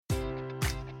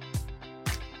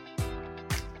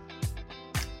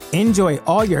Enjoy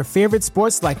all your favorite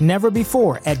sports like never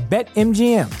before at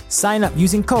BetMGM. Sign up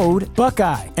using code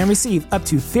Buckeye and receive up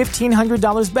to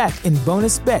 $1,500 back in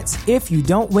bonus bets if you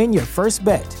don't win your first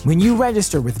bet. When you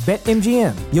register with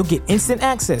BetMGM, you'll get instant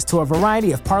access to a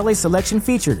variety of parlay selection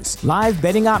features, live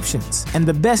betting options, and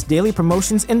the best daily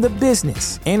promotions in the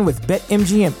business. And with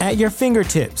BetMGM at your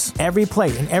fingertips, every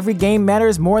play and every game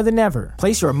matters more than ever.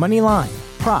 Place your money line,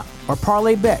 prop, or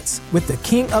parlay bets with the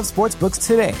king of sportsbooks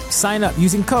today. Sign up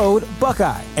using code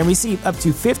Buckeye and receive up to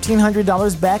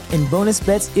 $1,500 back in bonus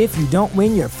bets if you don't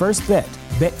win your first bet.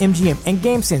 BetMGM and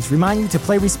GameSense remind you to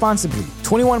play responsibly.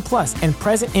 21 plus and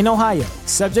present in Ohio,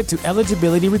 subject to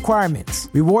eligibility requirements.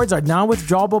 Rewards are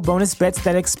non-withdrawable bonus bets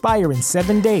that expire in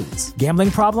 7 days. Gambling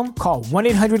problem? Call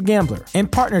 1-800-GAMBLER. In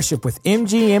partnership with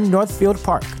MGM Northfield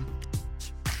Park.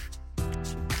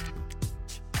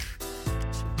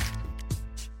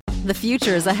 The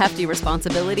future is a hefty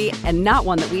responsibility and not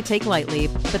one that we take lightly.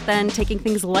 But then taking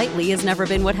things lightly has never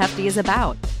been what Hefty is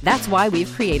about. That's why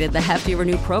we've created the Hefty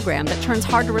Renew program that turns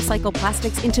hard-to-recycle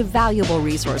plastics into valuable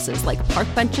resources like park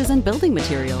benches and building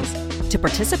materials. To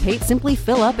participate, simply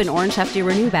fill up an orange Hefty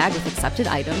Renew bag with accepted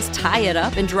items, tie it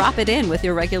up, and drop it in with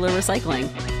your regular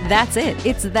recycling. That's it.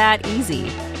 It's that easy.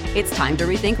 It's time to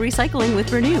rethink recycling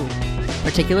with Renew.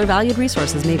 Particular valued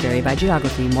resources may vary by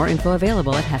geography. More info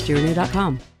available at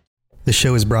heftyrenew.com. The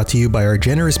show is brought to you by our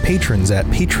generous patrons at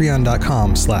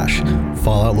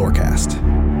patreon.com/FalloutLorecast.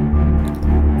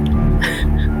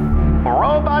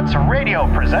 Robots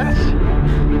Radio presents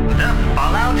the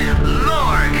Fallout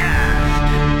Lorecast.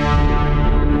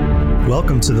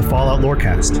 Welcome to the Fallout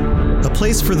Lorecast, a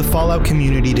place for the Fallout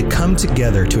community to come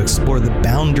together to explore the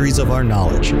boundaries of our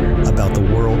knowledge about the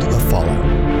world of Fallout.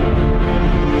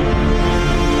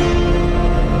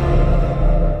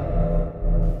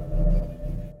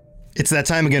 It's that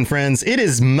time again, friends. It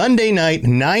is Monday night,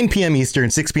 9 p.m. Eastern,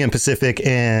 6 p.m. Pacific,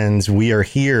 and we are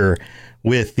here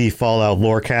with the Fallout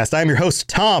Lorecast. I'm your host,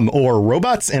 Tom, or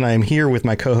Robots, and I'm here with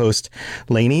my co-host,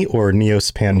 Lainey, or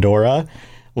Neos Pandora.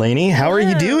 Lainey, how are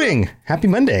you doing? Happy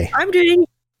Monday. I'm doing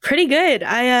pretty good.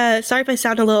 Sorry if I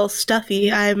sound a little stuffy.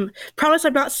 Promise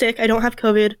I'm not sick. I don't have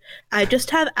COVID. I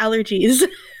just have allergies.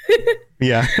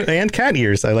 Yeah, and cat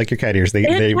ears. I like your cat ears.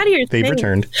 They've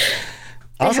returned.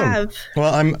 Awesome.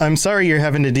 Well, I'm sorry you're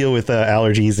having to deal with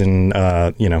allergies, and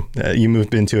you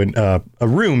moved into a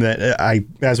room that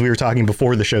as we were talking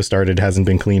before the show started, hasn't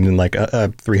been cleaned in like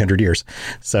 300 years.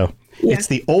 So yeah. It's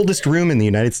the oldest room in the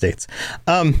United States.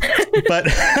 But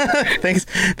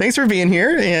thanks for being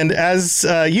here. And as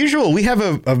usual, we have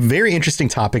a very interesting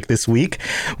topic this week.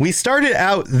 We started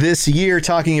out this year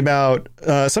talking about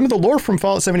some of the lore from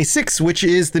Fallout 76, which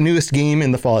is the newest game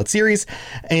in the Fallout series.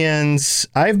 And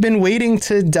I've been waiting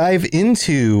to dive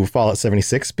into Fallout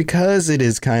 76 because it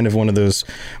is kind of one of those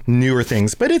newer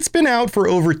things. But it's been out for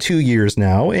over 2 years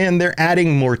now, and they're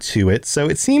adding more to it. So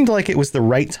it seemed like it was the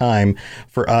right time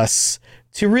for us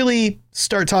to really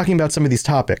start talking about some of these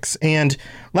topics. And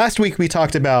last week we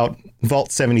talked about Vault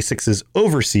 76's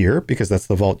Overseer, because that's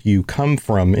the vault you come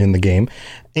from in the game.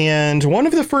 And one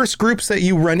of the first groups that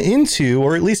you run into,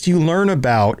 or at least you learn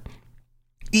about,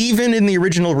 even in the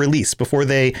original release, before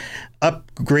they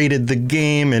upgraded the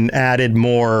game and added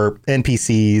more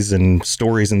NPCs and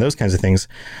stories and those kinds of things,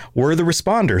 were the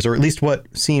Responders, or at least what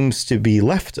seems to be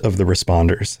left of the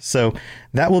Responders. So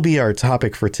that will be our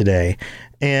topic for today.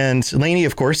 And Lainey,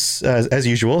 of course, as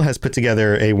usual, has put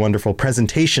together a wonderful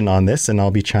presentation on this, and I'll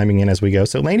be chiming in as we go.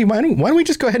 So Lainey, why don't we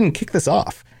just go ahead and kick this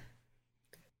off?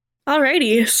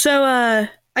 Alrighty. So I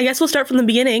guess we'll start from the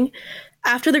beginning.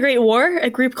 After the Great War,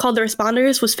 a group called the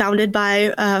Responders was founded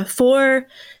by 4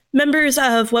 members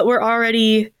of what were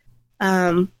already,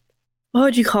 what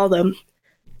would you call them?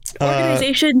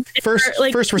 Organizations.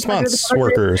 First response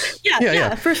workers.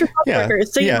 Yeah. First response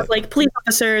workers. So you have like police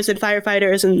officers and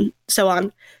firefighters and so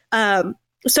on.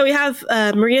 So we have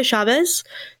Maria Chavez,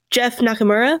 Jeff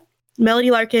Nakamura, Melody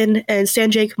Larkin, and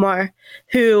Sanjay Kumar,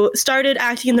 who started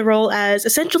acting in the role as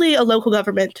essentially a local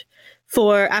government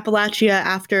for Appalachia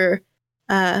after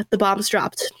the bombs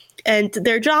dropped. And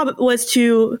their job was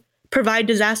to provide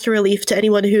disaster relief to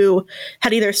anyone who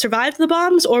had either survived the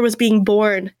bombs or was being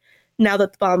born now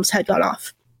that the bombs had gone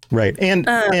off. Right. And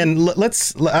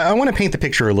I want to paint the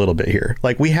picture a little bit here.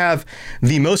 Like, we have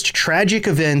the most tragic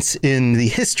events in the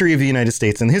history of the United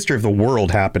States and the history of the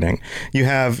world happening. You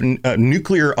have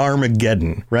nuclear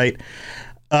Armageddon, right?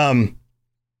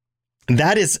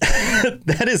 That is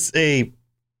a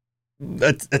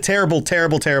terrible,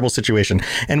 terrible, terrible situation.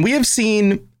 And we have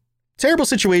seen terrible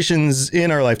situations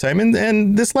in our lifetime,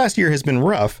 and this last year has been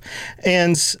rough.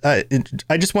 And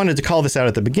I just wanted to call this out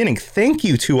at the beginning. Thank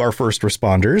you to our first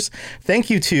responders. Thank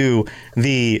you to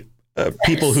the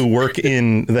people who work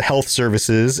in the health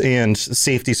services and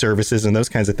safety services and those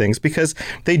kinds of things, because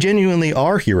they genuinely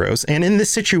are heroes. And in this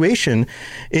situation,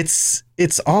 it's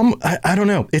I don't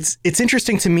know. It's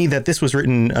interesting to me that this was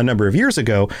written a number of years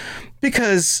ago,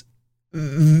 because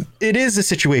it is a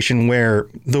situation where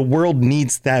the world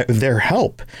needs their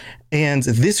help, and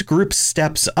this group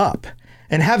steps up.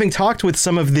 And having talked with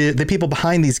some of the people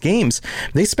behind these games,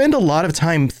 they spend a lot of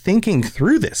time thinking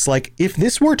through this. Like, if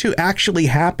this were to actually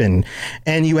happen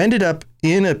and you ended up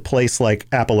in a place like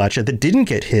Appalachia that didn't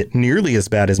get hit nearly as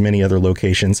bad as many other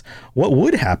locations, what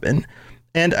would happen?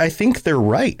 And I think they're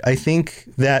right. I think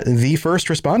that the first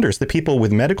responders, the people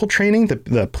with medical training,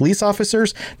 the police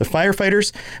officers, the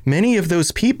firefighters, many of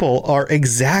those people are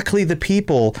exactly the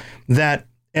people that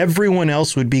everyone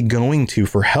else would be going to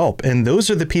for help. And those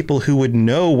are the people who would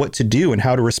know what to do and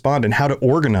how to respond and how to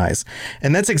organize.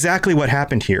 And that's exactly what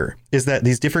happened here, is that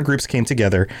these different groups came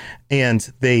together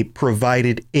and they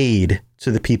provided aid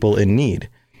to the people in need.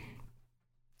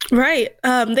 Right.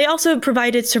 They also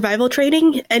provided survival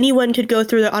training. Anyone could go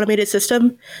through the automated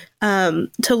system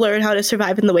to learn how to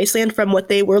survive in the wasteland from what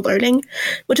they were learning,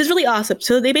 which is really awesome.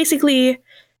 So they basically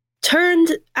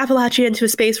turned Appalachia into a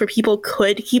space where people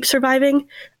could keep surviving,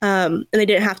 and they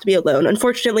didn't have to be alone.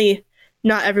 Unfortunately,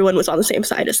 not everyone was on the same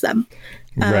side as them.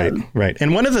 Right.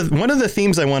 And one of the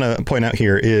themes I want to point out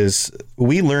here is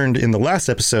we learned in the last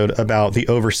episode about the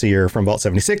Overseer from Vault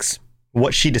 76,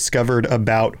 what she discovered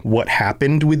about what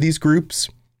happened with these groups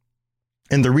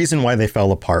and the reason why they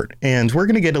fell apart. And we're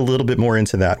going to get a little bit more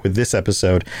into that with this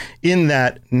episode, in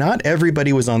that not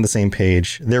everybody was on the same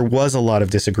page. There was a lot of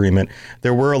disagreement.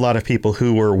 There were a lot of people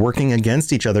who were working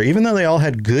against each other. Even though they all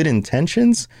had good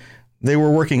intentions, they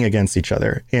were working against each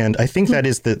other. And I think that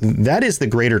is the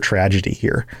greater tragedy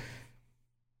here.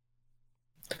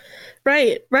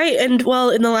 Right. And well,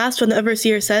 in the last one, the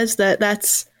Overseer says that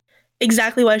that's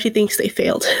exactly why she thinks they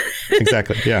failed.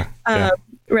 Exactly. Yeah.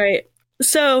 Right.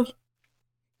 So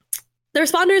the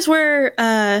responders were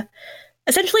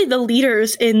essentially the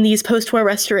leaders in these post-war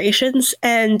restorations,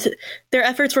 and their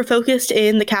efforts were focused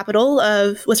in the capital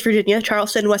of West Virginia,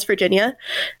 Charleston, West Virginia.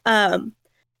 And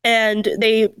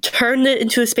they turned it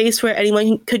into a space where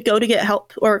anyone could go to get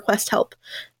help or request help.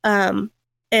 And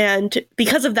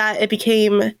because of that, it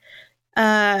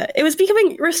was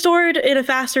becoming restored in a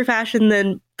faster fashion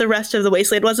than the rest of the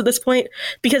wasteland was at this point,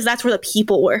 because that's where the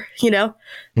people were,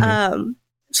 Mm-hmm.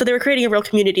 So they were creating a real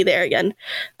community there again.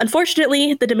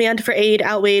 Unfortunately, the demand for aid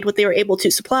outweighed what they were able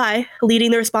to supply,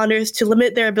 leading the responders to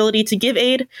limit their ability to give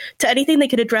aid to anything they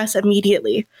could address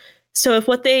immediately. So if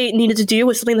what they needed to do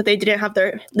was something that they didn't have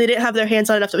their hands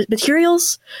on enough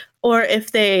materials, or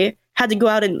if they had to go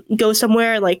out and go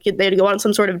somewhere, like they had to go on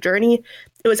some sort of journey,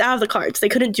 it was out of the cards. They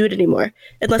couldn't do it anymore.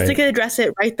 Unless they could address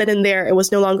it right then and there, it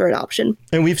was no longer an option.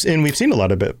 And we've seen a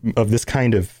lot of this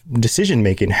kind of decision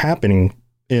making happening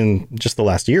in just the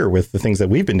last year with the things that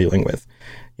we've been dealing with,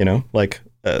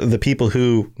 the people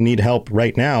who need help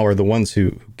right now are the ones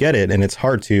who get it. And it's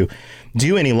hard to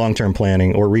do any long-term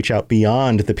planning or reach out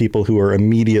beyond the people who are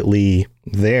immediately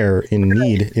there in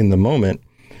need in the moment.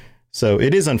 So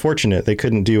it is unfortunate they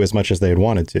couldn't do as much as they had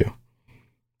wanted to.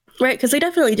 Right, because they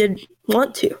definitely did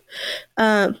want to,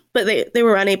 but they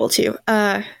were unable to.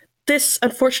 This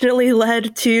unfortunately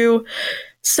led to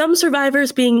some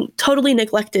survivors being totally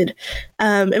neglected.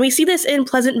 And we see this in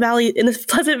the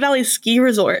Pleasant Valley ski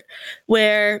resort,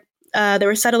 where there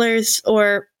were settlers,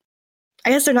 or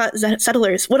I guess they're not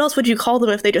settlers. What else would you call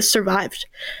them if they just survived?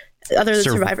 Other than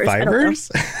survivors? I don't know.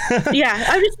 Yeah,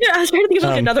 I was trying to think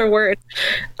of another word.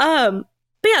 But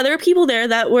yeah, there were people there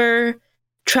that were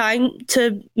trying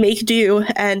to make do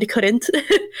and couldn't,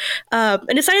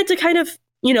 and decided to kind of,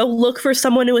 look for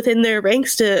someone within their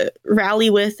ranks to rally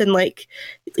with and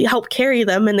help carry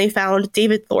them. And they found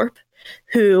David Thorpe,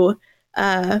 who,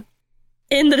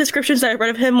 in the descriptions that I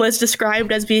read of him, was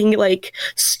described as being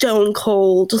stone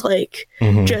cold,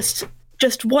 mm-hmm. just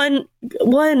one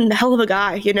hell of a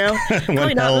guy,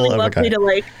 Probably not really lovely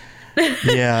to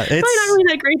yeah, it's probably not really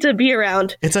that great to be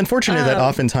around. It's unfortunate that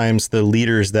oftentimes the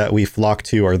leaders that we flock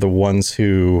to are the ones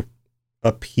who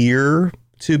appear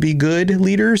to be good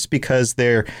leaders, because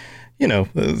they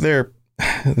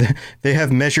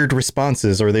have measured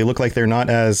responses, or they look like they're not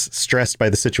as stressed by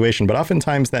the situation. But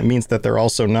oftentimes that means that they're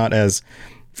also not as,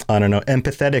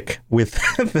 empathetic with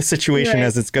the situation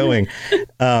as it's going.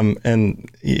 And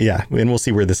we'll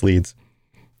see where this leads.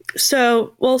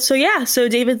 So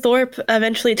David Thorpe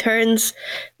eventually turns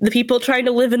the people trying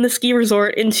to live in the ski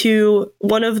resort into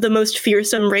one of the most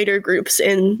fearsome raider groups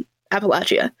in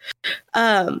Appalachia.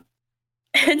 And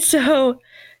so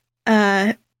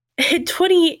in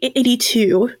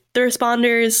 2082, the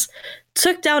responders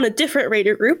took down a different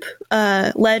raider group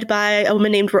led by a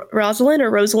woman named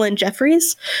Rosalind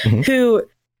Jeffries, who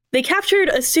they captured,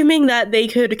 assuming that they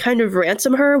could kind of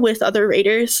ransom her with other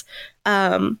raiders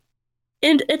in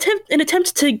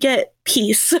attempt to get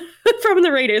peace from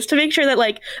the raiders, to make sure that,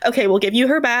 like, okay, we'll give you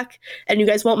her back and you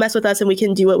guys won't mess with us and we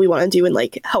can do what we want to do and,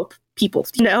 like, help people,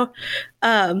 without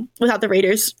the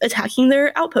raiders attacking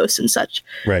their outposts and such.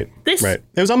 Right. It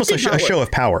was almost a show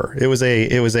of power. It was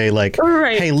a like,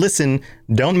 hey, listen,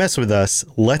 don't mess with us.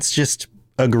 Let's just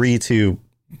agree to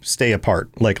stay apart.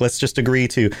 Like, let's just agree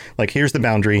to, like, here's the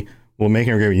boundary. We'll make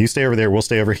an agreement. You stay over there. We'll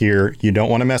stay over here. You don't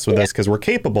want to mess with us because we're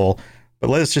capable, but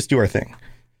let's just do our thing.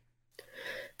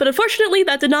 But unfortunately,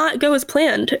 that did not go as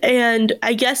planned. And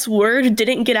I guess word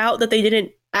didn't get out that they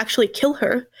didn't actually kill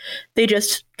her. They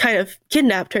just kind of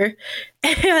kidnapped her.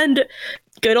 And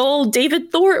good old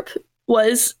David Thorpe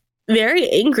was very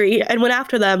angry and went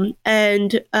after them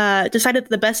and decided that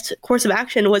the best course of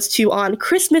action was to, on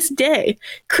Christmas Day,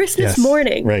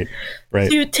 morning,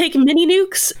 to take mini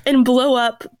nukes and blow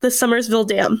up the Summersville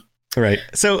Dam. Right.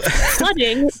 So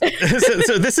flooding.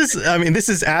 so this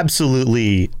is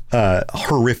absolutely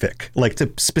horrific. Like,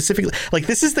 to specifically, like,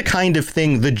 this is the kind of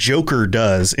thing the Joker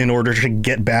does in order to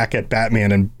get back at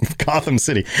Batman and Gotham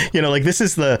City. Like, this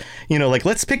is the, like,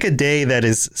 let's pick a day that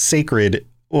is sacred,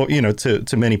 or,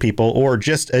 to many people, or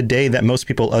just a day that most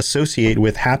people associate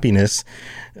with happiness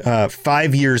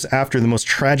 5 years after the most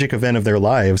tragic event of their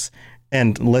lives.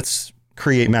 And let's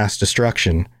create mass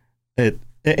destruction.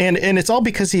 And it's all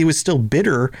because he was still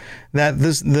bitter that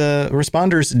the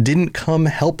responders didn't come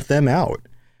help them out.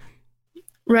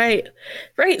 Right.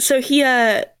 So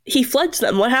he floods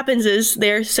them. What happens is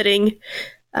they're sitting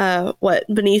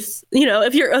beneath,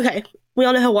 if you're okay. We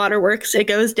all know how water works. It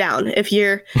goes down. If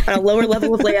you're on a lower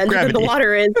level of land than the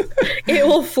water is, it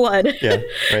will flood. Yeah,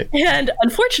 right. And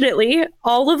unfortunately,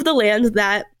 all of the land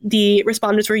that the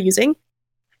responders were using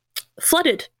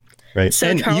flooded. Right. So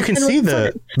and you can see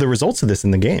the results of this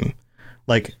in the game.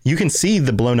 Like, you can see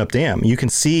the blown up dam. You can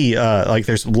see like,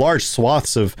 there's large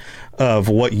swaths of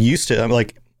what used to,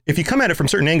 like, if you come at it from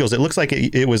certain angles, it looks like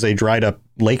it was a dried up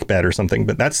lake bed or something.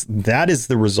 But that is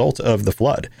the result of the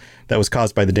flood that was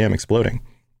caused by the dam exploding.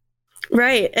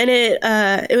 Right. And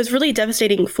it was really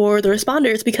devastating for the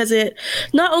responders because it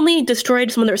not only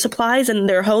destroyed some of their supplies and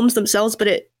their homes themselves, but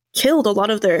it killed a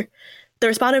lot of the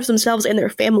responders themselves and their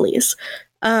families.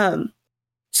 So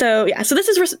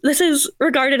this is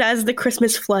regarded as the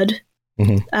Christmas flood.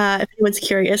 If anyone's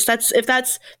curious,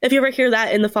 if you ever hear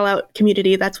that in the Fallout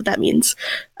community, that's what that means.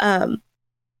 And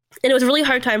it was a really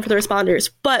hard time for the responders,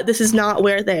 but this is not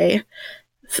where they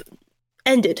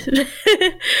ended.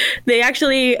 They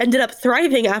actually ended up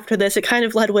thriving after this. It kind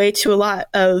of led way to a lot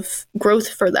of growth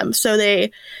for them. So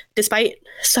they, despite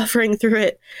suffering through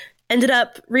it, ended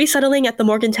up resettling at the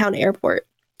Morgantown Airport,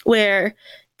 where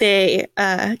they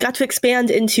got to expand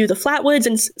into the Flatwoods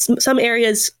and some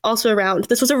areas also around.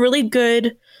 This was a really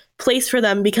good place for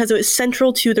them because it was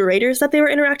central to the raiders that they were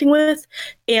interacting with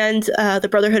and the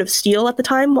Brotherhood of Steel at the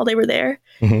time while they were there,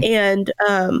 and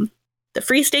the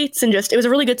Free States, and just, it was a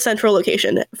really good central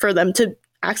location for them to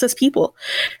access people.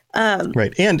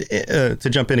 Right. And to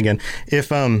jump in again,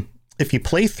 if you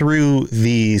play through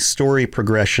the story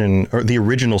progression, or the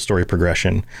original story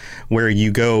progression, where you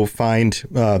go find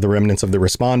the remnants of the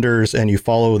responders and you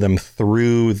follow them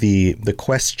through the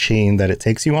quest chain that it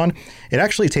takes you on, it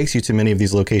actually takes you to many of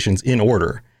these locations in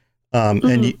order.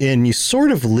 And you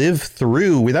sort of live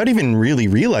through, without even really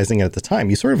realizing it at the time,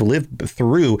 you sort of live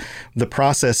through the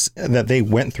process that they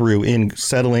went through in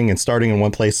settling and starting in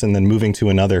one place and then moving to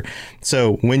another.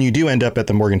 So when you do end up at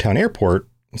the Morgantown Airport,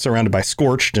 surrounded by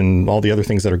Scorched and all the other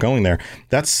things that are going there,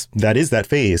 that is that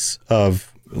phase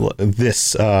of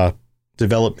this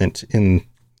development in,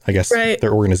 I guess,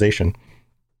 their organization.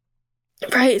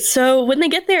 Right. So when they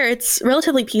get there, it's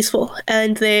relatively peaceful,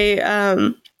 and they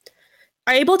are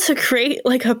able to create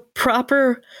like a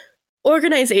proper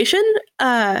organization.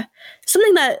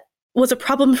 Something that was a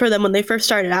problem for them when they first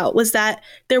started out was that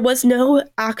there was no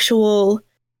actual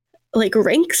like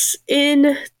ranks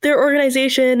in their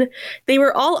organization. They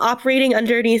were all operating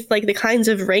underneath like the kinds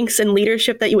of ranks and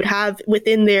leadership that you would have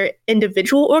within their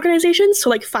individual organizations. So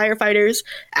like firefighters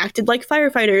acted like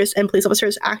firefighters and police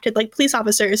officers acted like police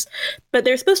officers, but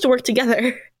they're supposed to work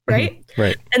together, right?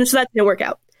 Right. And so that didn't work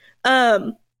out.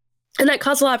 And that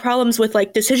caused a lot of problems with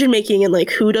like decision making and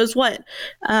like who does what.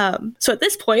 So at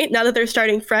this point, now that they're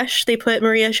starting fresh, they put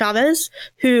Maria Chavez,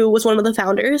 who was one of the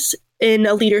founders, in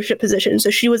a leadership position. So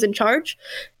she was in charge.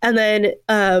 And then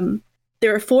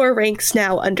there are 4 ranks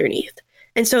now underneath.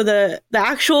 And so the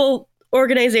actual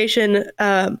organization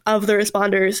of the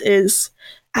responders is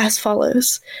as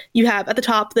follows. You have at the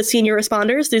top the senior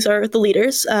responders. These are the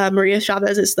leaders. Maria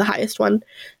Chavez is the highest one.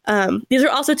 These are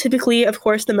also typically, of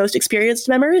course, the most experienced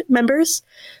members.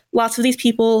 Lots of these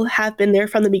people have been there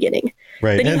from the beginning.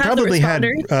 Right, and probably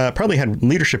had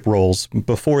leadership roles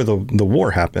before the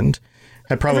war happened.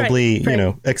 Had probably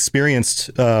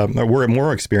experienced or were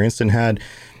more experienced and had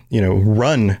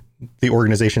run the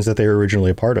organizations that they were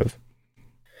originally a part of.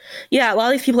 Yeah, a lot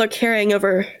of these people are carrying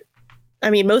over. I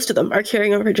mean, most of them are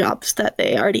carrying over jobs that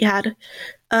they already had.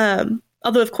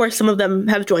 Although, of course, some of them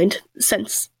have joined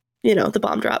since, the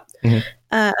bomb drop.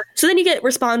 Mm-hmm. So then you get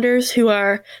responders who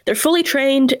they're fully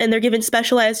trained and they're given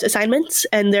specialized assignments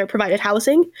and they're provided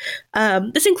housing.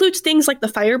 This includes things like the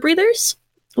fire breathers,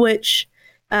 which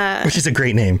is a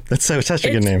great name. That's such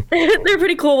a good name. They're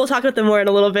pretty cool. We'll talk about them more in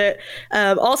a little bit.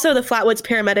 Also, the Flatwoods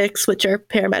paramedics, which are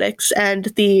paramedics, and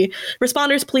the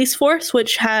responders police force,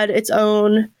 which had its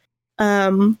own.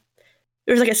 There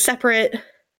was like a separate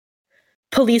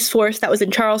police force that was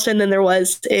in Charleston than there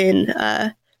was in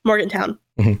Morgantown,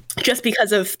 just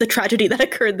because of the tragedy that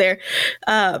occurred there.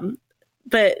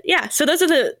 But yeah, so those are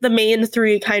the main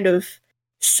 3 kind of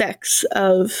sects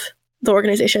of the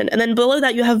organization. And then below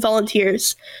that, you have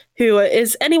volunteers, who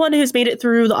is anyone who's made it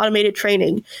through the automated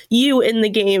training. You in the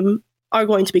game are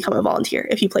going to become a volunteer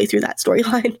if you play through that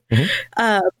storyline.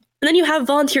 And then you have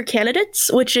volunteer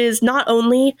candidates, which is not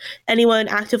only anyone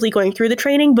actively going through the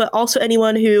training, but also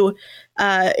anyone who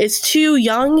is too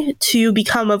young to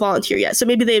become a volunteer yet. So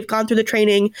maybe they've gone through the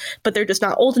training, but they're just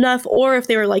not old enough, or if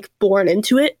they were like born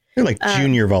into it. They're like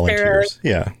junior volunteers.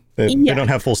 Yeah. They don't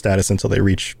have full status until they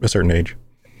reach a certain age.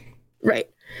 Right.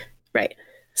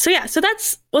 So yeah, so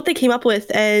that's what they came up with.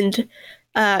 And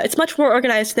it's much more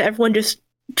organized than everyone just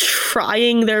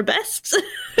trying their best.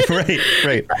 Right.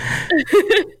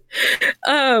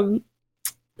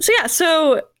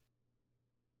 So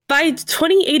by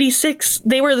 2086,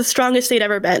 they were the strongest they'd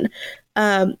ever been.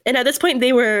 And at this point,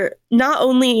 they were not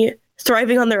only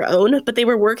thriving on their own, but they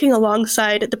were working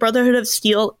alongside the Brotherhood of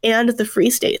Steel and the Free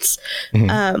States,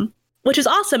 which is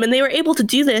awesome. And they were able to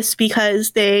do this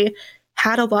because they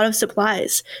had a lot of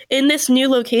supplies. In this new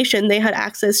location, they had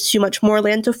access to much more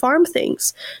land to farm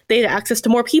things. They had access to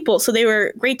more people, so they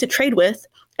were great to trade with.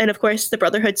 And of course, the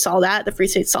Brotherhood saw that, the Free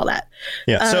States saw that.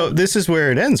 Yeah, so this is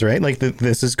where it ends, right? Like,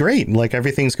 this is great. Like,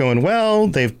 everything's going well.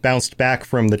 They've bounced back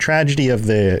from the tragedy of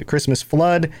the Christmas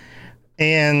flood.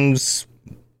 And,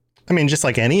 I mean, just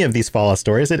like any of these Fallout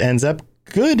stories, it ends up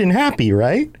good and happy,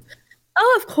 right?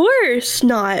 Oh, of course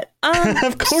not.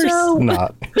 Of course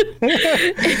not.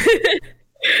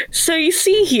 So you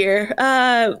see here,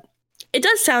 it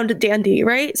does sound dandy,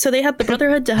 right? So they have the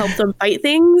Brotherhood to help them fight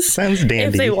things. Sounds dandy.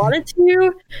 If they wanted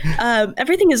to.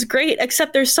 Everything is great,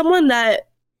 except there's someone that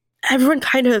everyone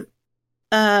kind of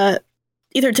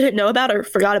either didn't know about or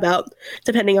forgot about,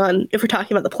 depending on if we're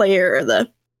talking about the player or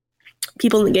the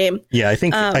people in the game. Yeah, I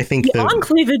think the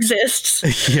Enclave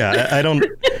exists. Yeah,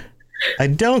 I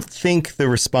don't think the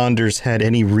responders had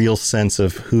any real sense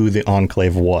of who the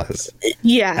Enclave was.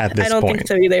 Yeah, at this I don't think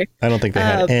so either. I don't think they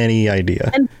had any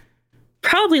idea. And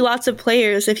probably lots of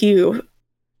players, if you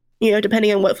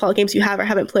depending on what Fallout games you have or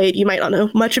haven't played, you might not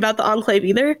know much about the Enclave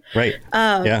either. Right.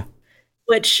 Yeah.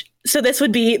 So this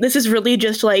is really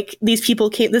just like these people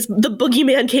the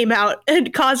boogeyman came out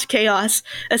and caused chaos,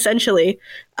 essentially.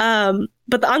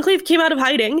 But the Enclave came out of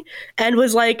hiding and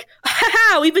was like,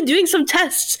 haha, we've been doing some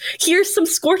tests. Here's some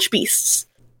Scorch Beasts.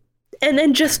 And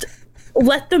then just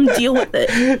let them deal with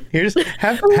it. Here's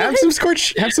have some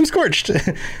Scorched.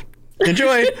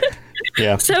 Enjoy.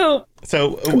 Yeah. So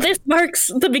this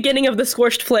marks the beginning of the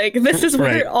Scorched Plague. This is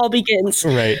where it all begins.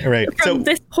 Right. From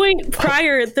this point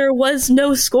prior, there was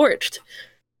no Scorched.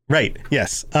 Right.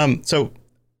 Yes. So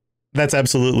that's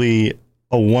absolutely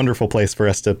a wonderful place for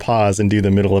us to pause and do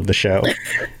the middle of the show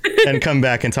and come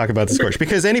back and talk about the Scorched,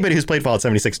 because anybody who's played Fallout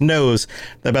 76 knows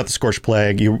about the Scorched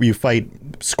Plague. You fight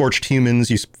scorched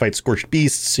humans, you fight scorched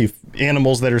beasts,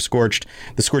 animals that are scorched,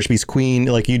 the Scorched Beast Queen.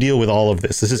 Like, you deal with all of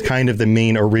this. This is kind of the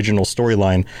main original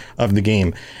storyline of the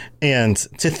game. And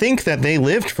to think that they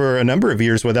lived for a number of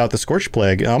years without the Scorched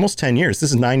Plague, almost 10 years.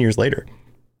 This is 9 years later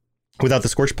without the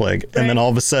Scorched Plague. Right. And then all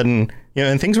of a sudden,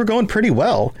 and things were going pretty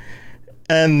well.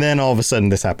 And then all of a sudden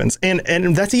this happens. And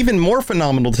that's even more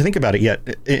phenomenal to think about it yet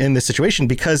in this situation,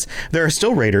 because there are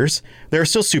still raiders. There are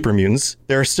still super mutants.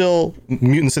 There are still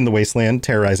mutants in the wasteland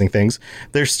terrorizing things.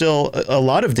 There's still a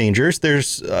lot of dangers.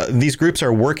 There's these groups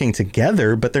are working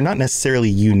together, but they're not necessarily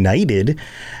united.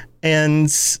 And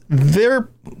they're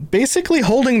basically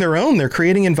holding their own. They're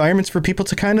creating environments for people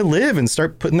to kind of live and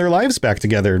start putting their lives back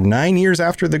together 9 years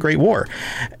after the Great War.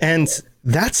 And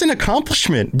that's an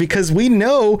accomplishment, because we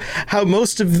know how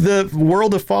most of the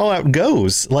world of Fallout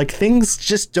goes. Like, things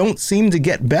just don't seem to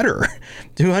get better.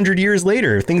 200 years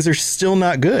later, things are still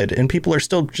not good, and people are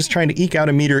still just trying to eke out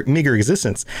a meager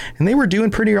existence. And they were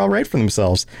doing pretty all right for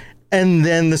themselves. And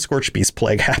then the Scorched Beast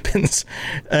plague happens.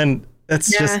 And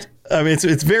that's just, I mean,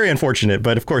 it's very unfortunate,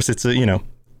 but of course it's a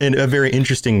very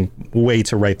interesting way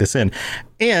to write this in.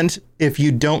 And if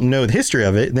you don't know the history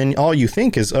of it, then all you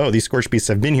think is, oh, these Scorched Beasts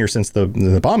have been here since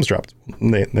the bombs dropped.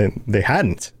 They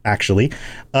hadn't, actually.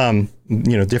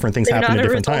 Different things happen at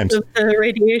different times. Of the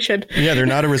radiation. Yeah, they're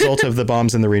not a result of the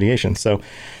bombs and the radiation. So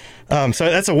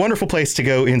that's a wonderful place to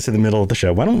go into the middle of the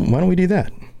show. Why don't we do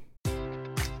that?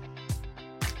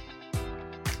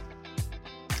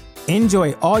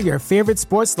 Enjoy all your favorite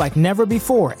sports like never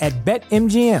before at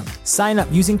BetMGM. Sign up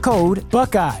using code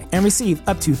Buckeye and receive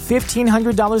up to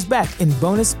 $1,500 back in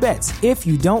bonus bets if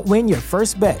you don't win your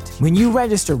first bet. When you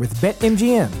register with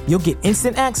BetMGM, you'll get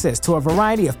instant access to a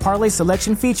variety of parlay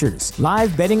selection features,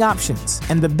 live betting options,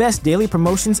 and the best daily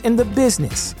promotions in the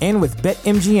business. And with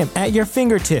BetMGM at your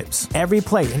fingertips, every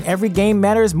play and every game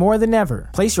matters more than ever.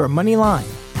 Place your money line,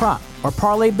 prop, or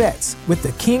parlay bets with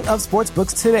the king of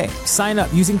sportsbooks today. Sign up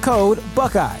using code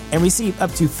Buckeye and receive up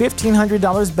to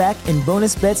 $1,500 back in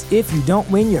bonus bets if you don't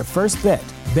win your first bet.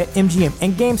 BetMGM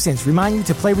and GameSense remind you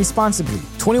to play responsibly.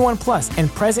 21 plus and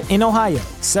present in Ohio,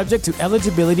 subject to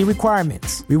eligibility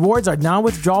requirements. Rewards are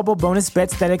non-withdrawable bonus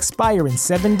bets that expire in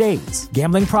 7 days.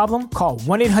 Gambling problem? Call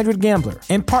 1-800-GAMBLER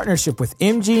in partnership with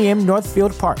MGM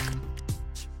Northfield Park.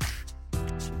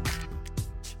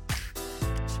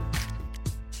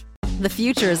 The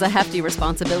future is a hefty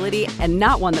responsibility and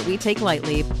not one that we take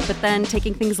lightly. But then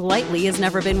taking things lightly has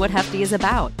never been what Hefty is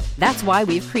about. That's why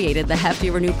we've created the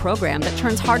Hefty Renew program that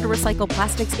turns hard-to-recycle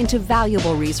plastics into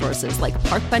valuable resources like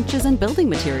park benches and building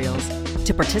materials.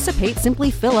 To participate, simply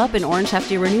fill up an orange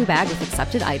Hefty Renew bag with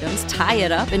accepted items, tie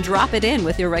it up, and drop it in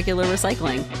with your regular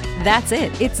recycling. That's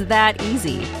it. It's that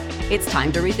easy. It's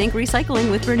time to rethink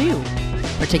recycling with Renew.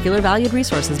 Particular valued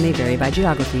resources may vary by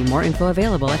geography. More info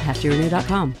available at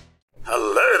heftyrenew.com.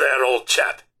 Hello there, old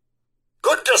chap.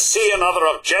 Good to see another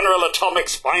of General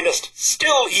Atomic's finest,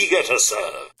 still eager to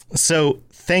serve. So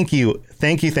thank you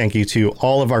to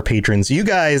all of our patrons. You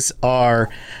guys are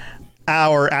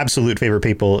our absolute favorite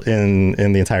people in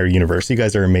the entire universe. You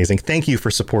guys are amazing. Thank you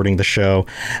for supporting the show.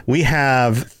 We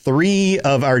have 3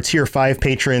 of our tier 5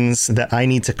 patrons that I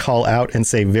need to call out and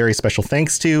say very special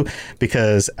thanks to,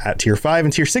 because at tier 5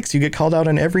 and tier 6, you get called out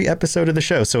on every episode of the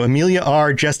show. So Amelia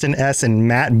R, Justin S, and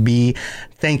Matt B,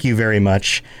 thank you very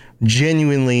much.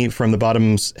 Genuinely, from the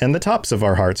bottoms and the tops of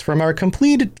our hearts, from our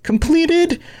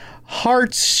completed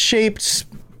heart-shaped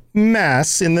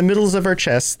mass in the middles of our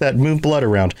chests that move blood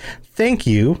around. Thank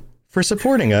you for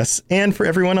supporting us, and for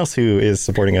everyone else who is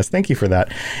supporting us. Thank you for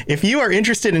that. If you are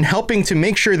interested in helping to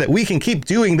make sure that we can keep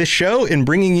doing this show and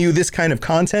bringing you this kind of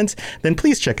content, then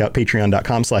please check out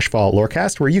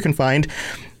patreon.com/FalloutLoreCast, where you can find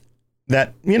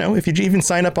that, if you even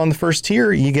sign up on the first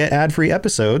tier, you get ad-free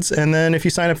episodes. And then if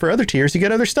you sign up for other tiers, you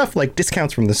get other stuff like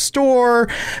discounts from the store,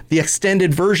 the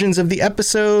extended versions of the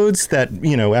episodes that,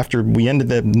 after we ended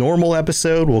the normal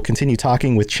episode, we'll continue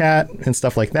talking with chat and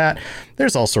stuff like that.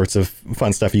 There's all sorts of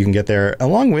fun stuff you can get there,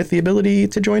 along with the ability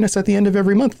to join us at the end of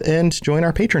every month and join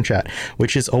our patron chat,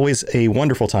 which is always a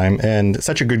wonderful time and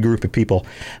such a good group of people.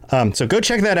 So go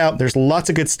check that out. There's lots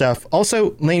of good stuff.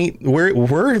 Also, Lainey,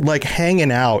 we're like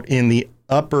hanging out in the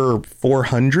upper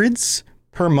 400s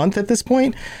per month at this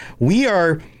point. We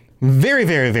are very,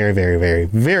 very, very, very, very,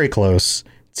 very close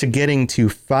to getting to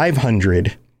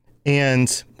 500.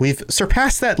 And we've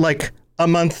surpassed that like a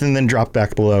month and then dropped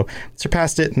back below.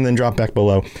 Surpassed it and then dropped back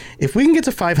below. If we can get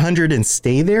to 500 and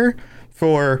stay there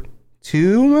for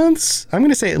 2 months, I'm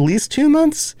going to say at least 2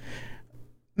 months,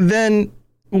 then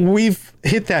we've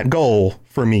hit that goal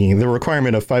for me, the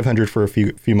requirement of 500 for a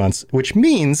few months, which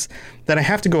means that I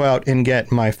have to go out and get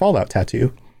my Fallout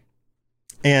tattoo.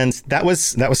 And that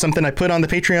was something I put on the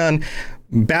Patreon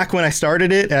back when I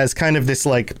started it as kind of this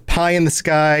like pie in the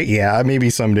sky. Yeah, maybe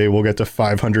someday we'll get to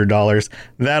 $500.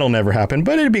 That'll never happen,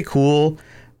 but it'd be cool.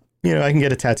 I can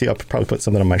get a tattoo. I'll probably put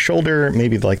something on my shoulder,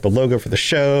 maybe like the logo for the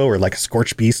show, or like a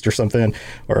Scorched Beast or something,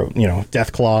 or,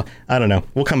 Deathclaw. I don't know.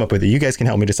 We'll come up with it. You guys can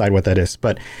help me decide what that is.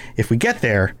 But if we get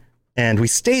there and we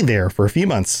stay there for a few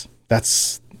months,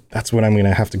 that's what I'm going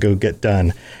to have to go get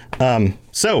done.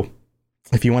 So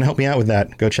if you want to help me out with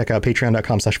that, go check out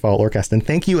patreon.com/FalloutLoreCast. And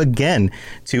thank you again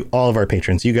to all of our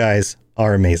patrons. You guys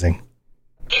are amazing.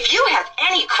 If you have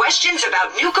any questions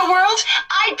about Nuka World,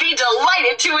 I'd be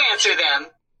delighted to answer them.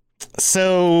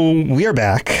 So we are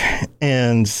back,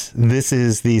 and this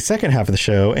is the second half of the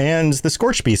show, and the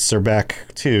Scorched Beasts are back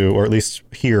too, or at least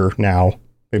here now.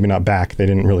 Maybe not back. They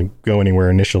didn't really go anywhere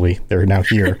initially. They're now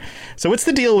here. So what's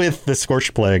the deal with the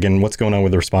Scorched Plague, and what's going on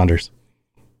with the responders?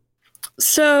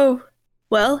 So,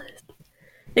 well,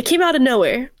 it came out of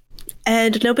nowhere,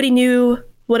 and nobody knew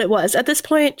what it was. At this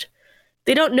point,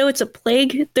 they don't know it's a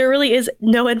plague. There really is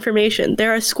no information.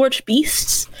 There are Scorched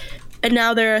Beasts, and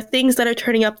now there are things that are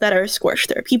turning up that are scorched.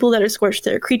 There are people that are scorched.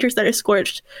 There are creatures that are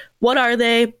scorched. What are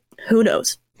they? Who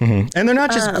knows? Mm-hmm. And they're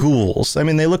not just ghouls. I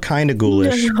mean, they look kind of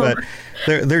ghoulish, but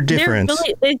they're different.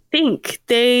 They think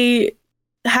they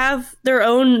have their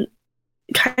own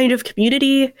kind of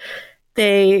community.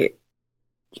 They're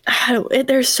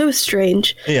so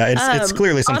strange. Yeah, it's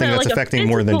clearly something that's affecting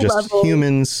more than just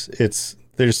humans.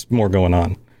 There's more going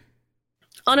on.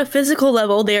 On a physical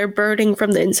level, they are burning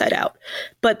from the inside out,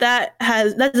 but that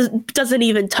doesn't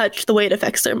even touch the way it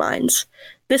affects their minds.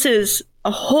 This is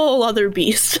a whole other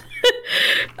beast.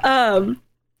 And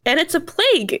it's a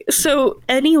plague, so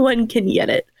anyone can get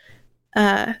it.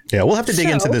 Yeah, we'll have to dig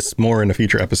into this more in a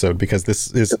future episode, because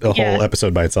this is a whole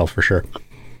episode by itself for sure.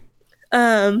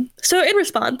 So in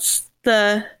response,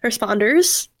 the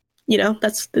responders,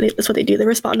 that's what they do. They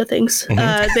respond to things.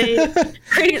 Mm-hmm. They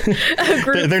create a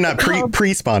group. They're not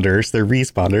pre-responders. They're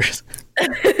responders.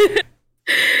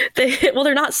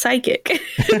 They're not psychic.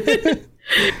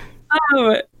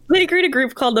 They create a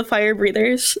group called the Fire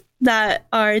Breathers that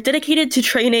are dedicated to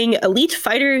training elite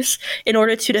fighters in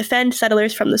order to defend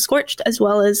settlers from the Scorched, as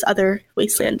well as other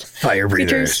wasteland Fire Breathers.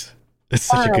 creatures. It's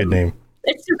such a good name.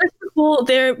 It's super cool.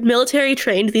 They're military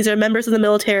trained. These are members of the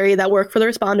military that work for the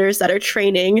responders that are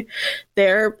training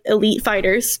their elite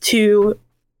fighters to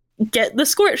get the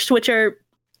Scorched, which they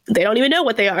don't even know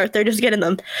what they are. They're just getting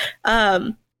them.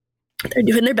 They're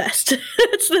doing their best.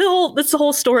 That's the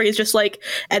whole story. Is just like,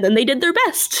 and then they did their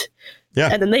best. Yeah.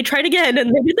 And then they tried again and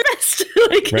they did their best.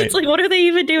 It's like, what are they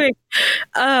even doing?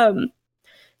 So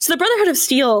the Brotherhood of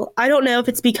Steel, I don't know if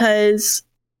it's because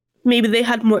maybe they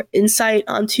had more insight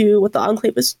onto what the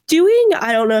Enclave was doing.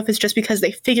 I don't know if it's just because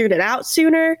they figured it out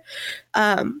sooner.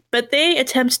 But they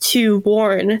attempt to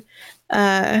warn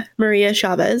Maria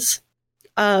Chavez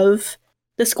of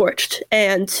the Scorched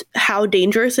and how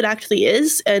dangerous it actually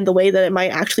is, and the way that it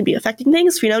might actually be affecting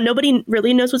things. Nobody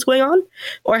really knows what's going on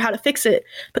or how to fix it.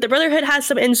 But the Brotherhood has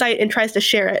some insight and tries to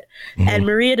share it. Mm-hmm. And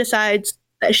Maria decides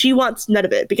that she wants none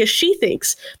of it, because she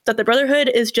thinks that the Brotherhood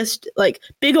is just like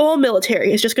big old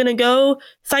military. It's just going to go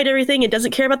fight everything. It doesn't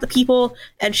care about the people,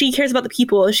 and she cares about the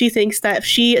people. And she thinks that if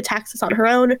she attacks this on her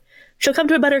own, she'll come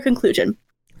to a better conclusion.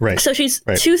 Right. So she's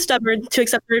too stubborn to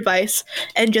accept her advice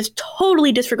and just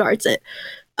totally disregards it.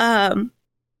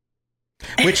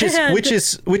 Which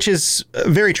is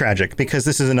very tragic, because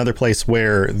this is another place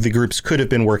where the groups could have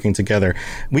been working together.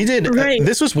 We did.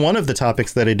 This was one of the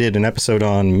topics that I did an episode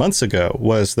on months ago,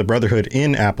 was the Brotherhood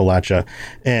in Appalachia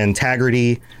and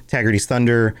Taggarty's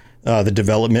Thunder, the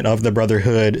development of the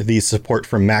Brotherhood, the support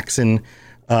from Maxon.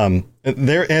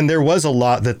 There was a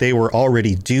lot that they were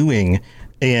already doing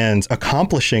and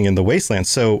accomplishing in the Wasteland.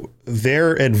 So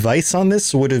their advice on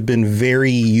this would have been very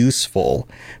useful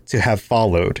to have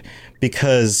followed,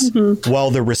 because while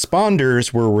the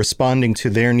responders were responding to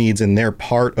their needs in their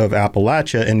part of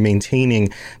Appalachia and maintaining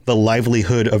the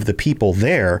livelihood of the people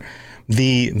there,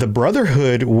 the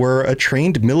Brotherhood were a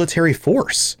trained military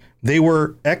force. They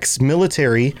were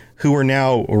ex-military who were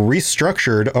now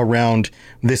restructured around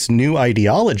this new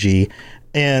ideology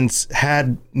and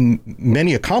had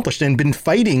many accomplished and been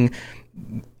fighting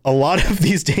a lot of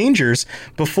these dangers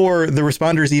before the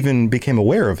responders even became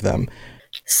aware of them.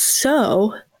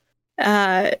 So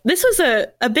this was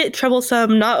a bit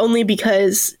troublesome, not only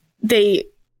because it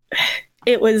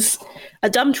was a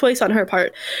dumb choice on her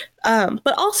part,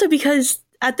 but also because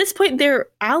at this point they're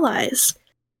allies.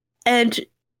 And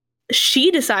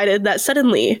she decided that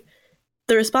suddenly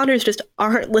the responders just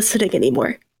aren't listening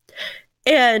anymore.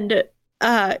 And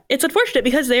it's unfortunate,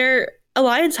 because their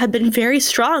alliance had been very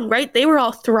strong, right? They were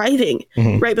all thriving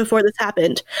right before this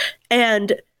happened.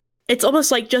 And it's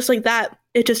almost like just like that,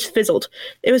 it just fizzled.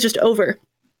 It was just over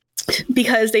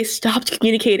because they stopped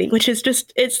communicating, which is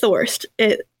just, it's the worst.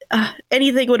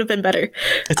 anything would have been better.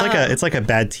 It's like a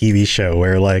bad TV show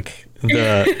where like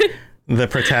the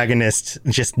protagonist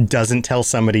just doesn't tell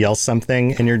somebody else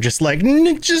something, and you're just like,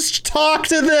 just talk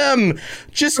to them,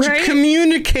 just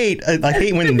communicate. I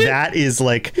hate when that is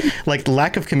like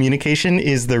lack of communication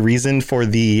is the reason for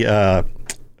the I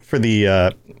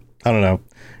don't know.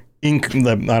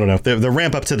 The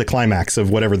ramp up to the climax of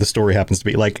whatever the story happens to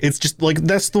be. Like, it's just like,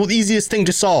 that's the easiest thing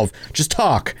to solve. Just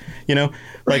talk,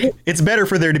 like it's better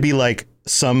for there to be like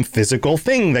some physical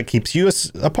thing that keeps you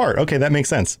apart. OK, that makes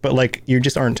sense. But like, you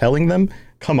just aren't telling them.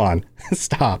 Come on,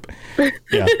 stop.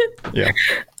 Yeah. Yeah.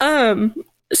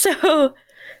 So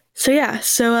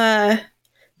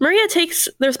Maria takes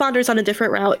the responders on a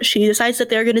different route. She decides that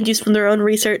they're going to do some of their own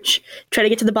research, try to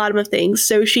get to the bottom of things.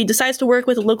 So she decides to work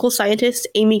with a local scientist,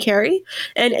 Amy Carey.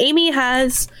 And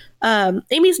Amy's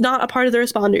not a part of the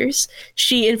responders.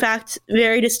 She, in fact,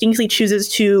 very distinctly chooses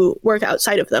to work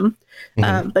outside of them.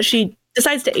 But she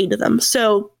decides to aid them.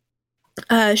 So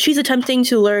she's attempting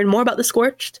to learn more about the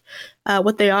Scorched,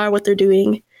 what they are, what they're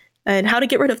doing, and how to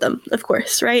get rid of them, of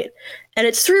course, right? And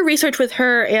it's through research with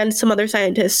her and some other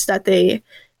scientists that they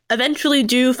eventually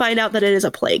do find out that it is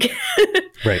a plague.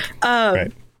 Right.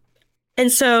 Right. And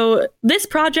so this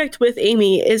project with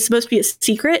Amy is supposed to be a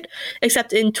secret,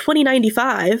 except in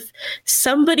 2095,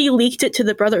 somebody leaked it to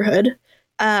the Brotherhood,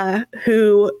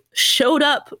 who showed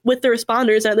up with the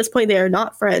responders, and at this point they are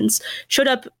not friends, showed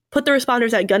up, put the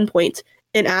responders at gunpoint,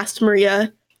 and asked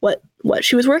Maria what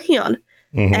she was working on.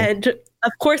 And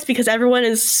of course, because everyone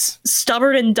is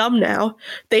stubborn and dumb now,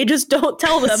 they just don't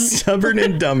tell them. Stubborn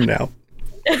and dumb now.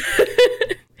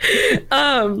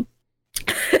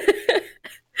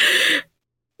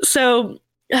 So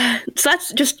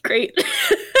that's just great.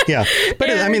 Yeah, but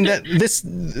I mean that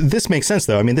this makes sense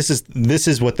though. I mean, this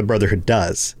is what the Brotherhood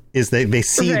does. Is they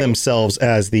see themselves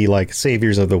as the like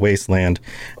saviors of the wasteland,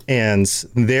 and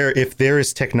if there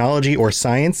is technology or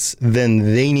science,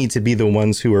 then they need to be the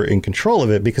ones who are in control of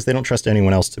it because they don't trust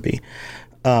anyone else to be.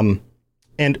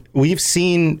 And we've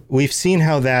seen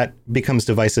how that becomes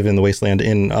divisive in the wasteland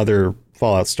in other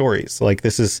Fallout stories. Like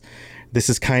this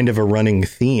is kind of a running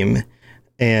theme.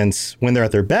 And when they're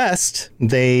at their best,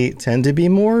 they tend to be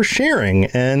more sharing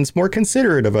and more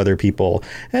considerate of other people.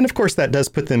 And of course, that does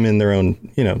put them in their own,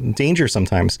 danger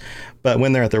sometimes. But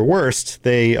when they're at their worst,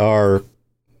 they are,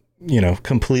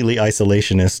 completely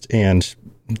isolationist and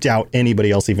doubt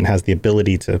anybody else even has the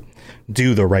ability to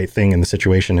do the right thing in the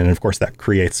situation. And of course, that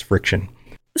creates friction.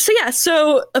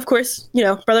 So of course,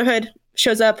 Brotherhood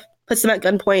shows up, puts them at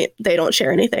gunpoint. They don't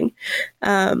share anything.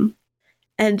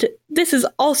 And this is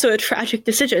also a tragic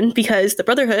decision because the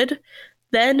Brotherhood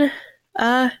then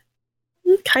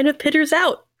kind of pitters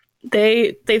out.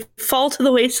 They fall to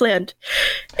the wasteland.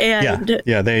 And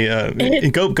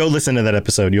they go listen to that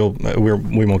episode.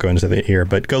 We won't go into it here,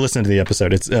 but go listen to the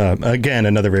episode. It's again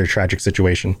another very tragic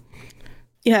situation.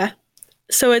 Yeah.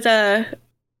 So it's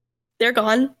they're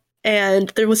gone, and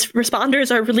the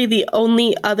responders are really the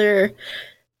only other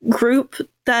group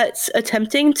that's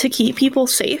attempting to keep people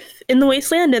safe in the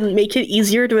wasteland and make it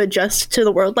easier to adjust to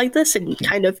the world like this and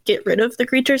kind of get rid of the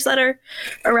creatures that are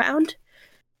around.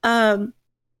 So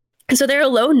they're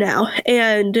alone now,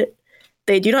 and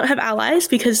they do not have allies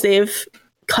because they've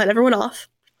cut everyone off.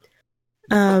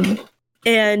 And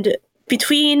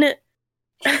between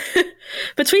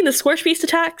the Scorch Beast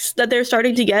attacks that they're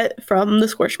starting to get from the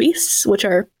Scorch Beasts, which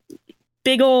are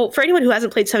big old, for anyone who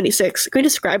hasn't played 76, can we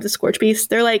describe the Scorch Beasts?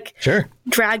 They're like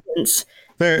dragons.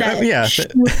 They're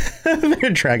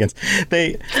dragons.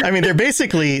 They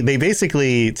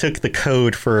basically took the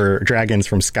code for dragons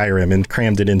from Skyrim and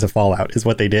crammed it into Fallout is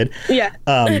what they did. Yeah.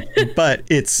 But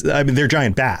they're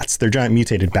giant bats. They're giant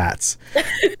mutated bats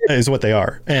is what they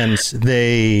are. And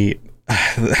they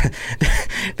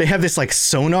have this like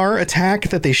sonar attack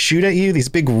that they shoot at you. These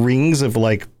big rings of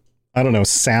like, I don't know,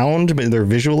 sound, but they're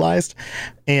visualized,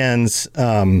 and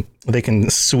they can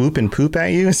swoop and poop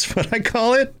at you is what I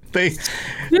call it. They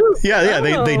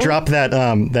drop that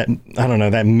I don't know,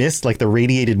 that mist, like the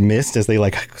radiated mist as they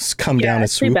like come down and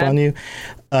swoop on you.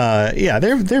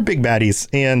 They're big baddies,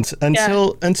 and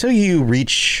until you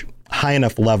reach high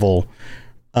enough level,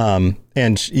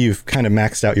 and you've kind of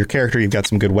maxed out your character, you've got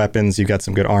some good weapons, you've got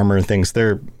some good armor and things.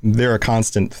 They're a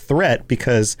constant threat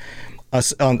because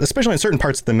especially in certain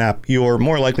parts of the map, you're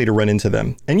more likely to run into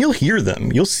them, and you'll hear them.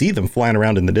 You'll see them flying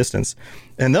around in the distance,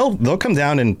 and they'll come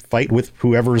down and fight with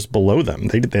whoever's below them.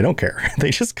 They don't care.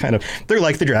 They just they're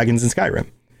like the dragons in Skyrim.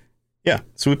 Yeah,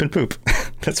 swoop and poop.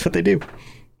 That's what they do.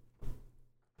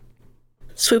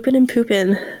 Swooping and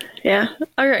pooping. Yeah.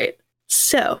 All right.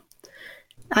 So,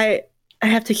 I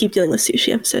have to keep dealing with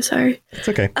sushi. I'm so sorry. It's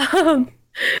okay.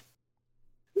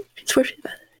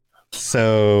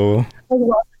 So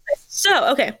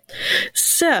okay.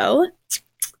 So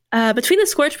between the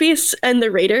Scorch Beasts and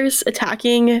the Raiders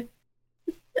attacking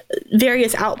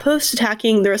various outposts,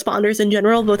 attacking the responders in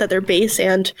general, both at their base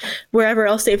and wherever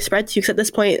else they've spread to, because at this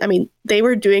point, I mean, they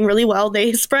were doing really well.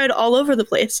 They spread all over the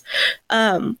place.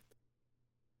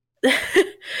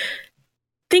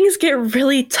 Things get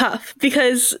really tough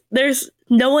because there's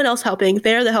no one else helping.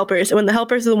 They're the helpers. And when the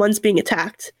helpers are the ones being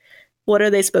attacked, what are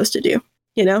they supposed to do?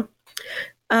 You know?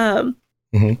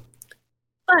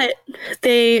 But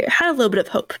they had a little bit of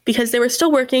hope because they were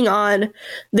still working on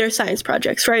their science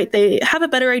projects, right? They have a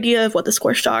better idea of what the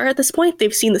Scorched are at this point.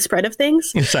 They've seen the spread of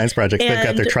things. Science projects. They've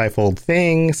got their trifold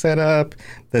thing set up.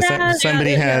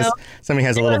 Somebody has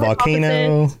a little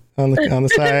volcano on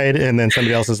the side, and then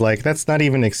somebody else is like, that's not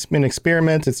even an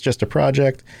experiment. It's just a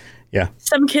project. Yeah.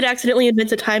 Some kid accidentally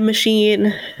invents a time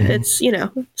machine. It's,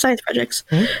 science projects.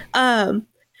 And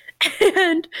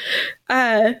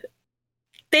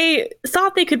they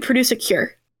thought they could produce a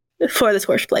cure for the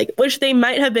Scorched Plague, which they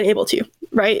might have been able to,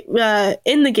 right?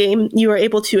 In the game, you were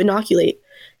able to inoculate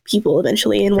people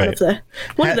eventually in one of the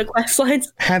quest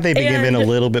lines. Had they been given a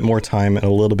little bit more time and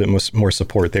a little bit more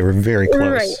support, they were very close.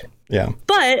 Right. Yeah.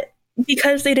 But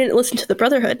because they didn't listen to the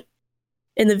Brotherhood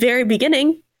in the very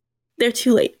beginning, they're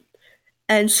too late.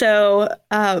 And so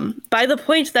by the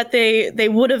point that they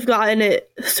would have gotten it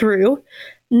through,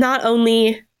 not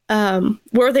only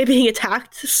were they being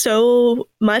attacked so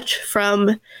much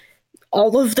from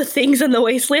all of the things in the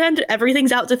wasteland,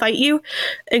 everything's out to fight you,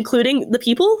 including the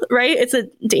people, right? It's a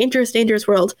dangerous, dangerous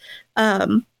world.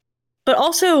 But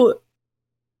also,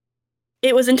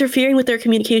 it was interfering with their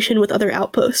communication with other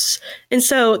outposts. And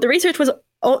so the research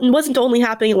wasn't only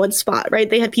happening in one spot, right?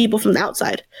 They had people from the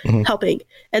outside helping,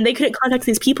 and they couldn't contact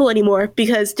these people anymore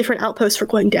because different outposts were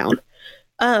going down.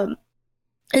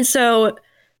 And so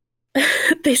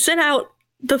they sent out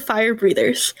the Fire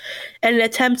Breathers in an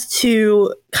attempt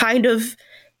to kind of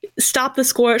stop the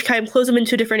Scorch, kind of close them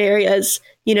into different areas,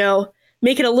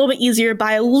 make it a little bit easier,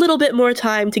 buy a little bit more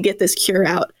time to get this cure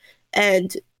out,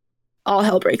 and all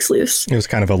hell breaks loose. It was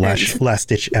kind of a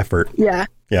last-ditch effort. Yeah.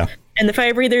 Yeah. And the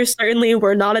Fire Breathers certainly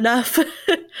were not enough.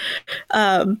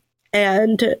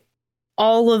 And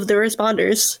all of the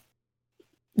responders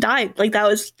died. Like, that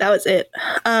was it.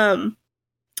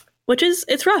 Which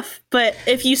it's rough. But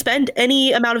if you spend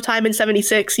any amount of time in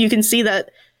 76, you can see that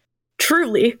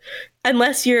truly,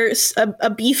 unless you're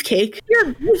a beefcake,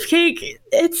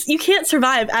 you can't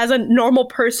survive as a normal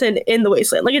person in the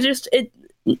wasteland. Like,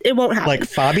 it won't happen. Like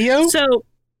Fabio? So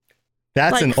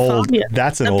that's an old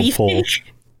fool.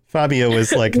 Fabio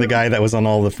was like the guy that was on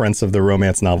all the fronts of the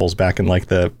romance novels back in like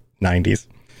the 90s.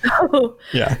 Oh.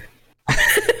 Yeah.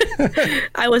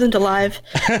 I wasn't alive.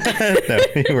 No,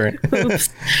 you weren't. Oops.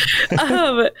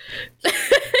 I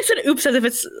said oops as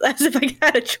if I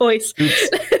had a choice. Oops.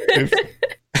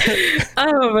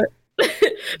 But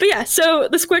yeah, so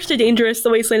the Scorched is dangerous,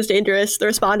 the Wasteland is dangerous, the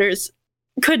responders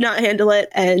could not handle it,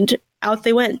 and out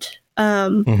they went.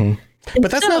 But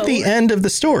that's not the end of the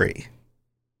story.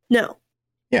 No.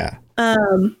 Yeah.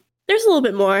 There's a little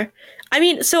bit more. I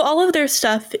mean, so all of their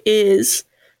stuff is,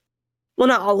 well,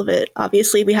 not all of it.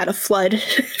 Obviously, we had a flood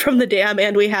from the dam,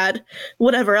 and we had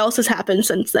whatever else has happened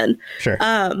since then. Sure.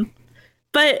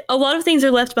 But a lot of things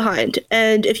are left behind.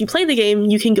 And if you play the game,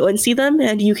 you can go and see them,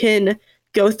 and you can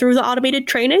go through the automated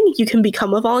training. You can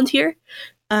become a volunteer,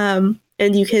 and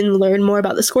you can learn more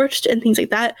about the Scorched and things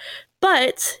like that.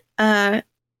 But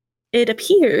it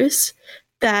appears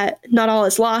that not all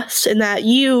is lost, and that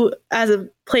you, as a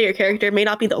player character, may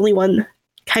not be the only one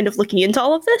kind of looking into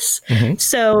all of this.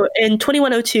 So in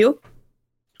 2102,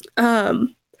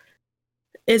 that's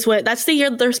the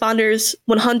year that the responders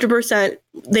 100%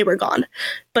 they were gone.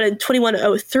 But in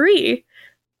 2103,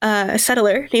 a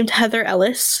settler named Heather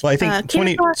Ellis. Well, I think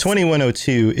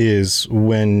 2102 is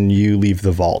when you leave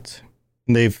the vault.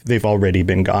 They've already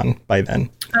been gone by then.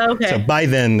 Okay. So by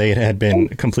then they had been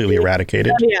completely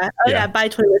eradicated. Yeah, by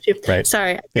 2002. Right.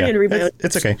 Sorry, I didn't reboot.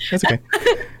 It's okay.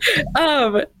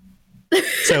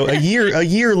 So a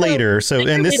year later. So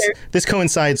this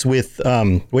coincides with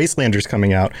Wastelanders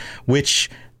coming out, which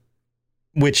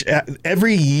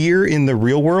every year in the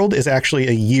real world is actually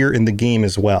a year in the game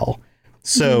as well.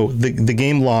 So the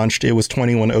game launched. It was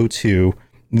 2102.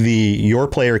 Your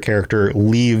player character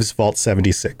leaves Vault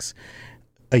 76.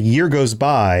 A year goes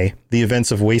by, the events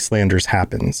of Wastelanders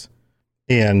happens,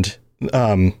 and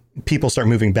people start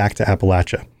moving back to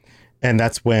Appalachia. And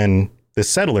that's when the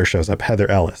settler shows up, Heather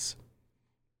Ellis.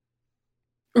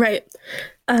 Right.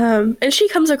 And she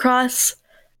comes across,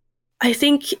 I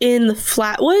think in the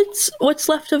Flatwoods, what's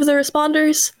left of the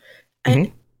responders.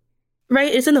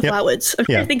 Right? It's in the Flatwoods. I'm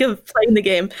trying to think of playing the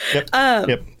game. Yep.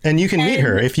 And you can meet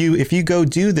her if you go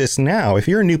do this now. If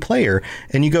you're a new player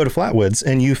and you go to Flatwoods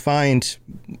and you find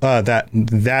that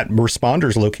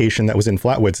responders location that was in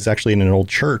Flatwoods is actually in an old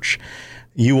church,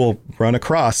 you will run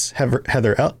across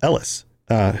Heather Ellis,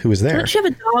 who is there. Does she have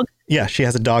a dog? Yeah, she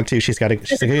has a dog too. She's got a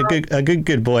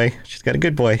good boy. She's got a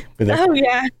good boy with her. Oh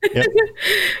yeah.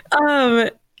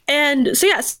 Yep. And so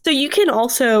so you can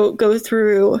also go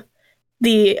through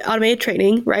the automated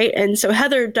training, right? And so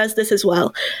Heather does this as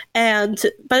well. And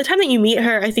by the time that you meet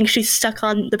her, I think she's stuck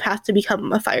on the path to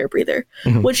become a fire breather,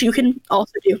 which you can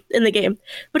also do in the game,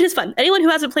 which is fun. Anyone who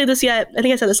hasn't played this yet, I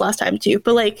think I said this last time too,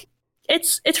 but like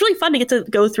it's really fun to get to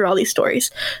go through all these stories.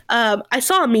 I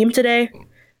saw a meme today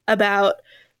about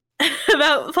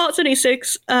Fallout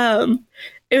 76. It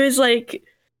was like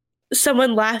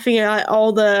someone laughing at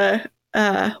all the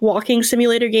walking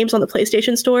simulator games on the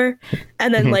PlayStation Store,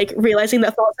 and then like realizing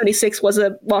that Fallout 76 was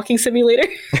a walking simulator.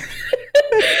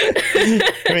 I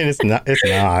mean, it's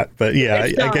not, but yeah,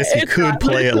 I guess you could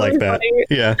play it like that.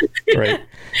 Yeah, right.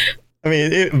 I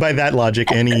mean, by that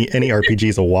logic, any RPG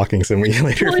is a walking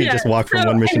simulator if you just walk from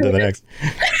one mission to the next.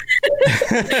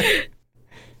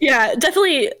 Yeah,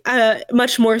 definitely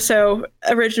much more so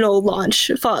original launch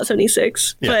Fallout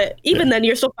 76. Yeah, but even then,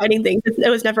 you're still fighting things.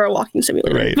 It was never a walking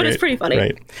simulator, but it's pretty funny.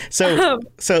 Right. So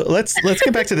let's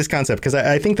get back to this concept, because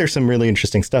I think there's some really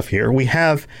interesting stuff here. We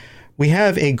have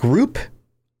a group.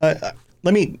 Let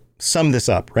me sum this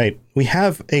up. Right. We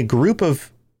have a group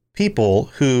of people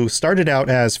who started out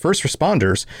as first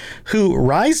responders who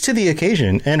rise to the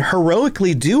occasion and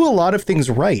heroically do a lot of things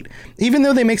right. Even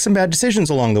though they make some bad decisions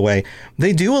along the way,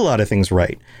 they do a lot of things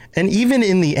right. And even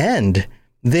in the end,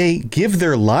 they give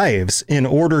their lives in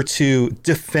order to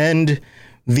defend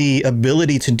the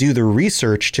ability to do the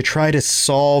research to try to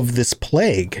solve this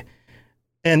plague.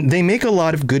 And they make a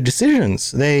lot of good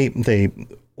decisions. They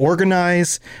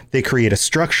organize, they create a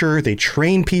structure, they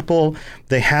train people,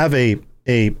 they have a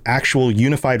actual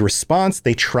unified response.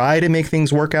 They try to make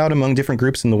things work out among different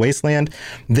groups in the wasteland.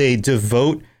 They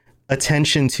devote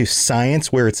attention to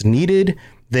science where it's needed.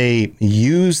 They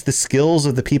use the skills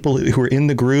of the people who are in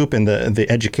the group and the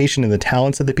education and the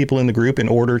talents of the people in the group in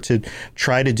order to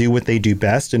try to do what they do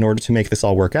best in order to make this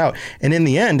all work out. And in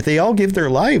the end, they all give their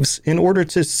lives in order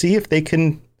to see if they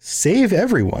can save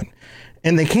everyone.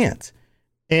 And they can't.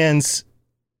 And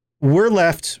we're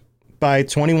left by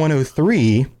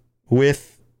 2103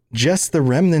 with just the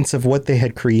remnants of what they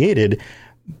had created,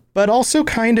 but also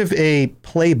kind of a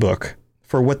playbook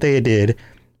for what they did,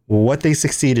 what they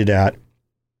succeeded at,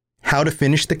 how to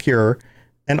finish the cure,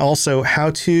 and also how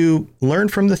to learn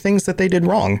from the things that they did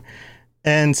wrong.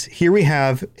 And here we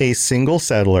have a single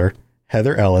settler,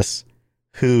 Heather Ellis,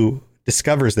 who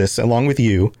discovers this along with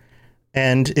you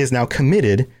and is now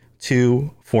committed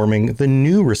to forming the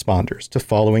new responders, to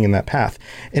following in that path.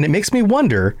 And it makes me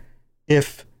wonder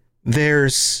if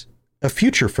there's a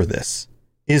future for this.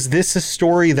 Is this a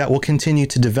story that will continue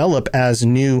to develop as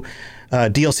new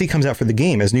DLC comes out for the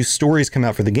game, as new stories come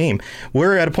out for the game?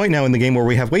 We're at a point now in the game where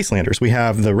we have Wastelanders. We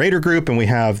have the Raider group and we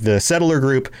have the Settler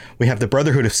group. We have the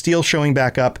Brotherhood of Steel showing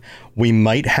back up. We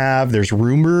might have, there's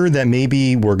rumor that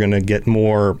maybe we're going to get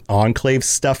more Enclave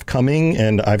stuff coming.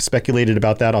 And I've speculated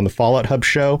about that on the Fallout Hub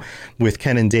show with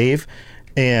Ken and Dave.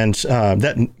 And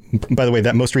that, by the way,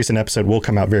 that most recent episode will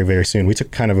come out very, very soon. We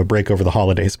took kind of a break over the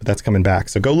holidays, but that's coming back.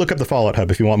 So go look up the Fallout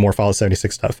Hub if you want more Fallout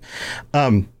 76 stuff.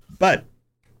 But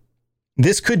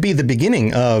this could be the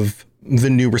beginning of the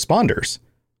new responders.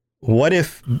 What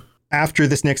if after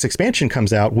this next expansion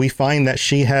comes out, we find that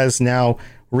she has now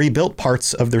rebuilt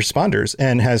parts of the responders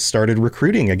and has started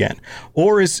recruiting again,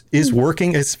 or is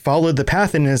working, has followed the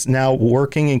path and is now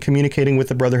working and communicating with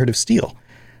the Brotherhood of Steel,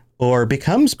 or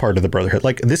becomes part of the Brotherhood?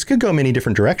 Like, this could go many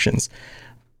different directions.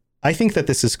 I think that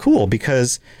this is cool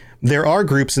because there are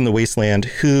groups in the Wasteland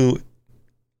who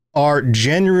are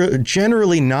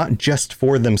generally not just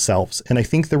for themselves. And I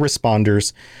think the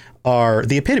responders are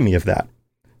the epitome of that.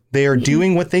 They are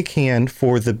doing what they can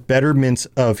for the betterment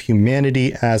of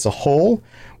humanity as a whole,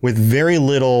 with very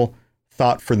little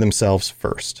thought for themselves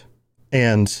first.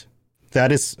 And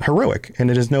that is heroic and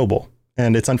it is noble.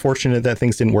 And it's unfortunate that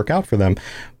things didn't work out for them.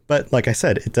 But like I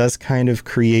said, it does kind of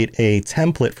create a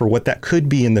template for what that could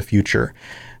be in the future.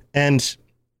 And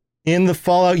in the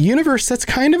Fallout universe, that's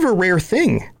kind of a rare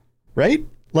thing, right?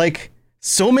 Like,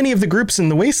 so many of the groups in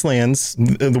the Wastelands,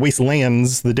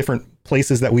 the different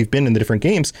places that we've been in the different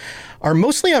games are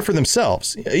mostly out for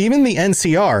themselves. Even the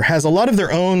NCR has a lot of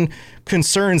their own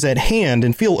concerns at hand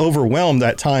and feel overwhelmed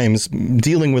at times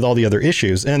dealing with all the other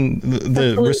issues. And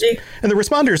the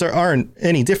responders aren't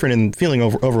any different in feeling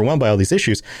overwhelmed by all these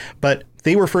issues. But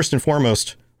they were first and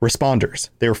foremost responders.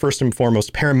 They were first and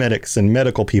foremost paramedics and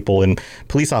medical people and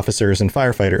police officers and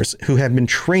firefighters who have been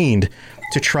trained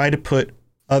to try to put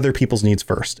other people's needs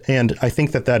first. And I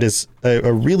think that is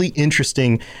a really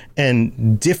interesting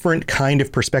and different kind of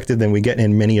perspective than we get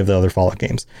in many of the other Fallout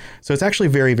games. So it's actually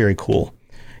very, very cool.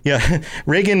 Yeah,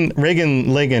 Reagan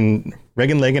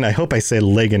Legan. I hope I say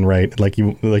Legan right, like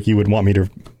you would want me to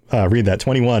read that.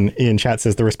 21 in chat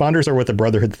says the responders are what the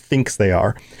Brotherhood thinks they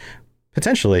are.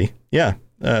 Potentially, yeah.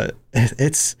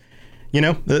 It's,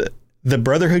 the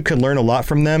Brotherhood could learn a lot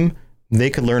from them. They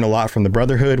could learn a lot from the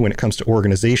Brotherhood when it comes to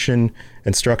organization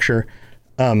and structure.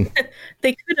 They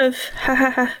could have.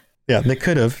 Yeah, they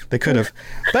could have.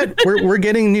 But we're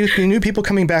getting new people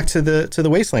coming back to the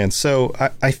Wastelands. So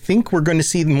I think we're going to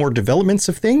see more developments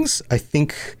of things. I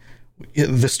think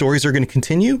the stories are going to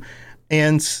continue,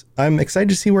 and I'm excited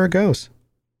to see where it goes.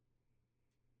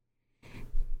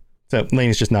 So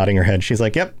Lainey's just nodding her head. She's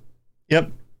like, yep.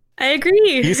 I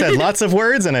agree. You said lots of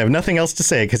words and I have nothing else to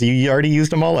say because you already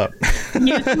used them all up.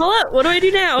 Used them all up. What do I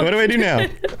do now?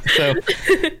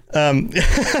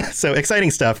 So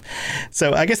exciting stuff.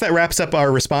 So I guess that wraps up our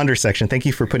responder section. Thank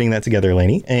you for putting that together,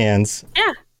 Lainey. And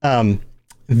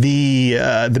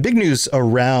the big news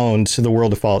around the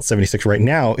world of Fallout 76 right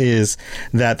now is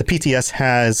that the PTS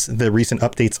has the recent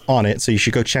updates on it. So you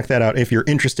should go check that out if you're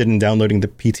interested in downloading the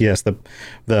PTS,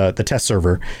 the test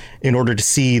server, in order to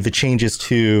see the changes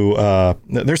to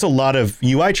there's a lot of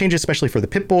UI changes, especially for the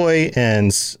Pip-Boy,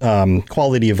 and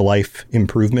quality of life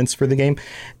improvements for the game.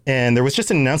 And there was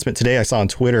just an announcement today I saw on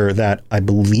Twitter that I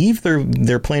believe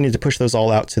they're planning to push those all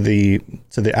out to the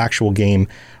actual game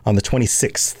on the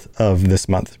 26th of this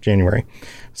month, January.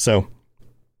 So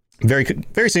very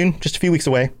soon, just a few weeks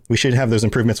away, we should have those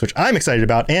improvements, which I'm excited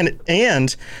about.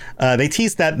 And they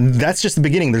teased that that's just the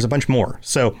beginning. There's a bunch more.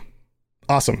 So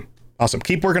awesome.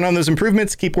 Keep working on those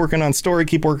improvements. Keep working on story.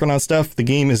 Keep working on stuff. The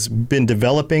game has been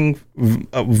developing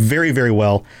very, very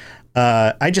well.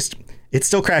 It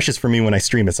still crashes for me when I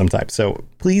stream it sometimes. So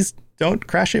please don't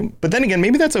crash it. But then again,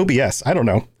 maybe that's OBS. I don't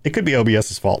know. It could be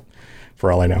OBS's fault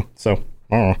for all I know. So,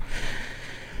 I don't know.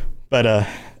 But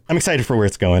I'm excited for where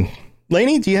it's going.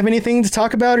 Lainey, do you have anything to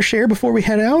talk about or share before we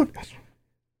head out?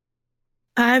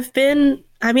 I've been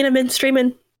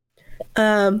streaming.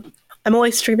 I'm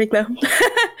always streaming though.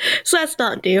 So that's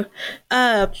not new.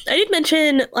 I did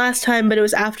mention last time, but it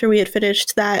was after we had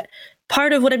finished, that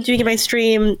part of what I'm doing in my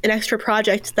stream, an extra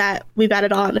project that we've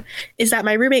added on, is that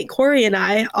my roommate Corey and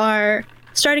I are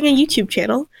starting a YouTube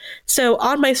channel. So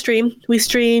on my stream, we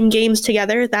stream games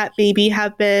together that maybe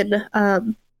have been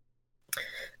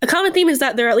a common theme is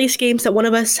that there are at least games that one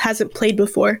of us hasn't played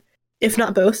before, if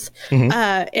not both,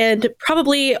 and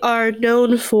probably are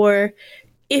known for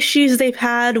issues they've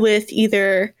had with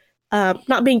either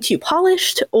not being too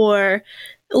polished or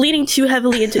leaning too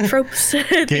heavily into tropes,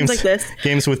 things like this.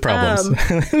 Games with problems.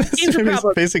 Games with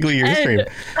problems. Basically your stream.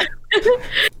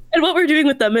 And what we're doing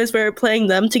with them is we're playing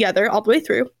them together all the way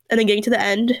through and then getting to the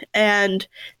end and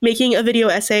making a video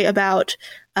essay about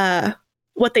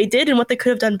what they did and what they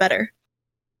could have done better.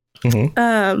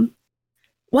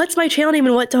 What's my channel name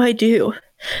and what do I do?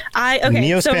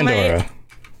 Neos Pandora.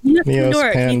 Neos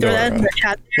Pandora. Can you throw that in the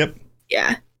chat there? Yep.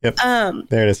 Yeah. Yep.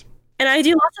 There it is. And I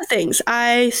do lots of things.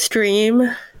 I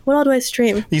stream. What all do I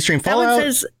stream? You stream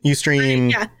Fallout. You stream.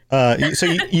 Yeah. So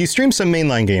you stream some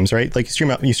mainline games, right? Like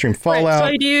you stream Fallout.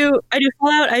 Right, so I do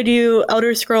Fallout. I do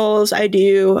Elder Scrolls. I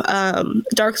do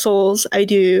Dark Souls. I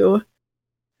do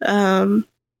what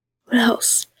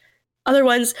else? Other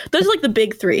ones. Those are like the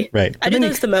big three. Right. I do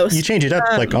those the most. You change it up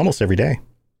like almost every day.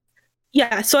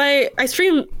 Yeah, so I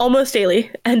stream almost daily,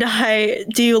 and I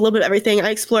do a little bit of everything. I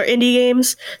explore indie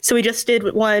games. So we just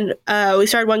did one. We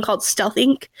started one called Stealth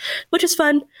Inc., which is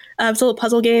fun. It's a little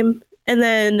puzzle game. And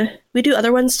then we do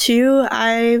other ones too.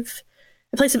 I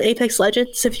play some Apex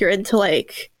Legends if you're into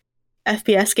like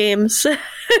FPS games.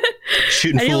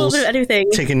 Shooting fools. I do a little bit of everything.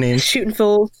 Taking names. Shooting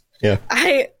fools. Yeah.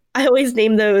 I always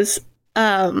name those.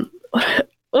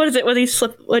 What is it? When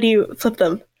you flip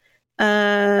them?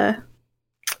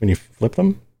 When you flip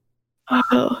them?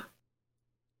 Oh.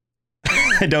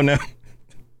 I don't know.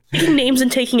 Names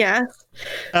and taking ass.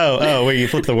 Oh, where you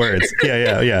flip the words.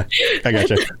 Yeah. I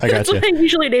gotcha. That's what I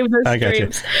usually name those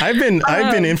streams. I've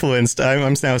been influenced.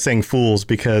 I'm now saying fools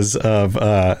because of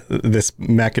this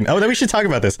Mechanist. Oh, then we should talk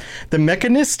about this. The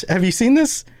Mechanist. Have you seen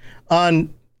this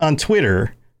on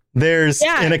Twitter? there's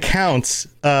an account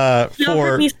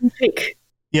for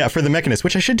the Mechanist,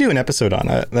 which I should do an episode on.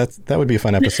 That would be a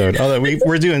fun episode. Although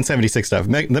we're doing 76 stuff.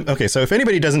 Okay, so if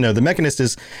anybody doesn't know, the Mechanist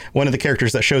is one of the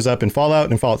characters that shows up in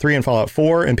Fallout and Fallout 3 and Fallout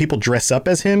 4, and people dress up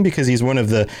as him because he's one of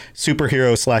the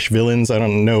superhero / villains. I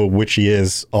don't know which he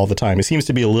is all the time. He seems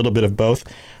to be a little bit of both.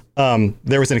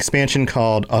 There was an expansion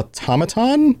called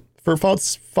Automaton for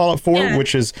Fallout 4,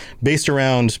 which is based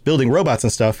around building robots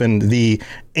and stuff, and the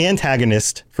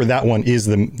antagonist for that one is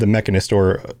the Mechanist,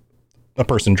 or a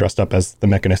person dressed up as the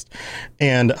Mechanist.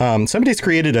 And somebody's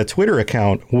created a Twitter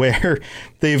account where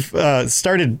they've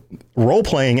started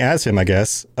role-playing as him, I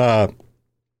guess.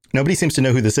 Nobody seems to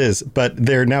know who this is, but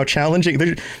they're now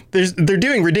challenging. They're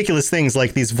doing ridiculous things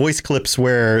like these voice clips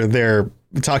where they're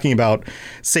talking about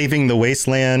saving the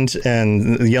wasteland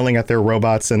and yelling at their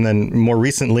robots. And then more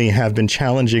recently have been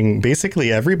challenging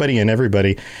basically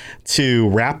everybody to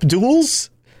rap duels,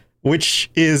 which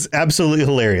is absolutely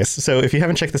hilarious. So if you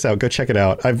haven't checked this out, go check it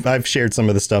out. I've shared some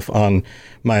of the stuff on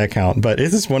my account, but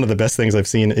it is one of the best things I've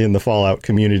seen in the Fallout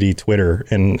community Twitter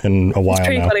in a while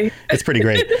now. Funny. It's pretty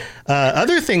great.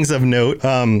 Other things of note,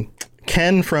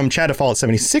 Ken from Chat at Fallout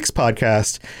 76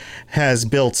 podcast has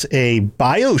built a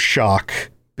BioShock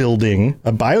building,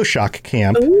 a BioShock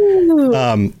camp.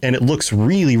 And it looks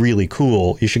really, really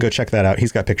cool. You should go check that out.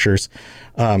 He's got pictures.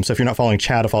 So if you're not following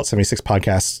Chat of Fallout 76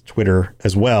 podcast Twitter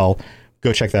as well,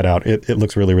 go check that out. It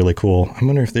looks really, really cool. I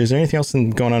wonder if there's anything else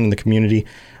going on in the community.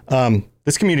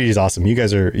 This community is awesome. You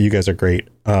guys are great.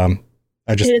 Awesome.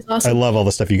 I love all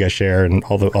the stuff you guys share and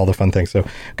all the fun things. So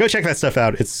go check that stuff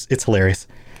out. It's hilarious.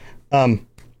 All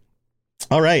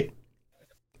right.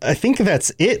 I think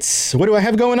that's it. What do I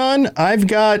have going on? I've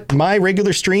got my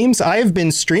regular streams. I've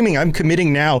been streaming. I'm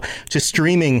committing now to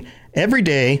streaming every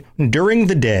day during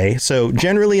the day. So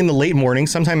generally in the late morning,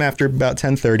 sometime after about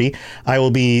 10:30, I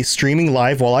will be streaming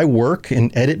live while I work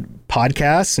and edit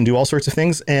podcasts and do all sorts of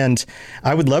things. And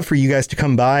I would love for you guys to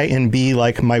come by and be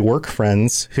like my work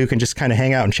friends who can just kind of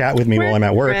hang out and chat with me while I'm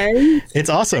at work. It's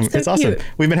awesome. It's awesome.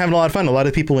 We've been having a lot of fun. A lot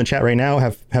of people in chat right now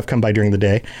have come by during the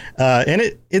day. And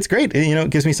it's great. It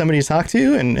gives me somebody to talk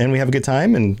to and we have a good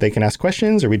time and they can ask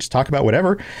questions or we just talk about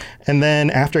whatever. And then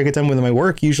after I get done with my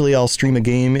work, usually I'll stream a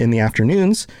game in the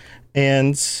afternoons.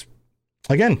 And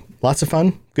again, lots of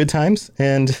fun, good times.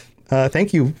 And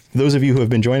thank you, those of you who have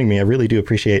been joining me. I really do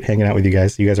appreciate hanging out with you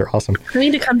guys. You guys are awesome. I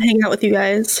need to come hang out with you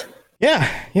guys.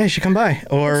 Yeah, you should come by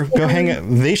or go hang out.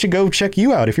 They should go check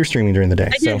you out if you're streaming during the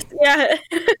day. Yeah.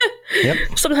 Yep.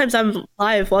 Sometimes I'm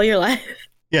live while you're live.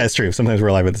 Yeah, it's true. Sometimes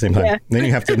we're live at the same time. Yeah. Then we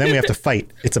have to fight.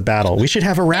 It's a battle. We should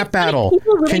have a rap battle.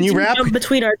 Really can you rap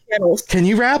between our channels? Can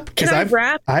you rap? Can I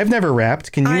rap? I've never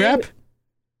rapped. Can you rap?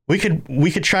 We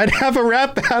could try to have a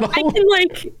rap battle. I can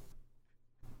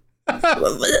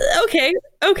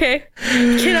Okay.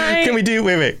 Can we do?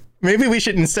 Wait. Maybe we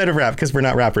should, instead of rap, because we're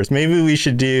not rappers, maybe we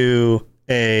should do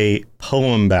a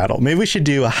poem battle. Maybe we should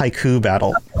do a haiku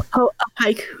battle. A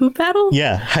haiku battle?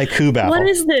 Yeah, haiku battle. What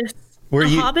is this?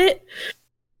 Hobbit?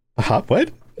 What?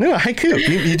 No, a haiku.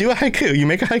 You do a haiku. You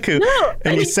make a haiku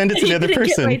and you send it to the other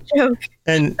person. Get my joke.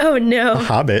 And oh no, a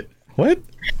hobbit. What?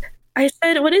 I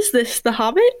said, what is this? The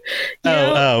Hobbit?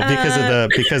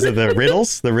 Because of the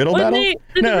riddles, the riddle battle.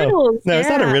 No, it's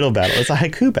not a riddle battle. It's a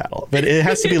haiku battle, but it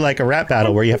has to be like a rap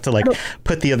battle where you have to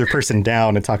put the other person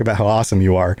down and talk about how awesome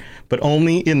you are, but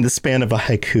only in the span of a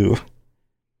haiku.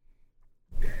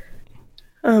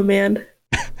 Oh man,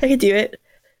 I could do it.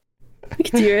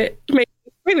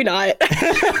 Maybe not.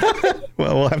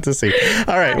 Well, we'll have to see.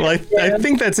 All right. Well, I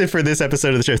think that's it for this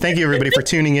episode of the show. Thank you, everybody, for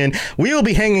tuning in. We will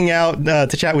be hanging out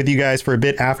to chat with you guys for a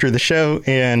bit after the show.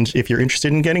 And if you're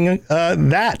interested in getting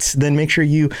that, then make sure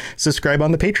you subscribe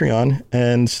on the Patreon.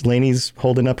 And Lainey's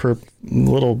holding up her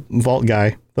little vault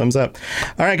guy. Thumbs up.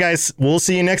 All right, guys. We'll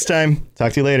see you next time.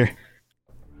 Talk to you later.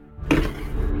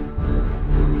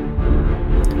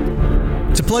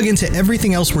 To plug into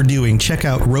everything else we're doing, check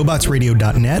out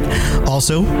robotsradio.net.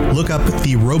 Also, look up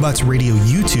the Robots Radio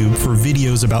YouTube for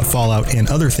videos about Fallout and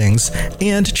other things.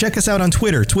 And check us out on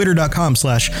Twitter,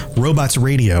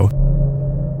 twitter.com/robotsradio.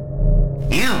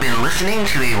 You've been listening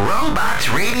to a Robots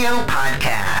Radio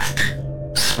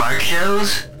podcast. Smart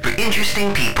shows for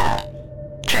interesting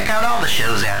people. Check out all the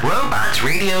shows at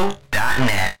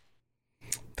robotsradio.net.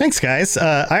 Thanks, guys.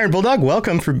 Iron Bulldog,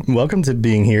 welcome to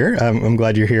being here. I'm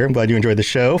glad you're here. I'm glad you enjoyed the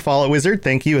show. Fallout Wizard,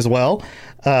 thank you as well.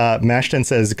 Mashton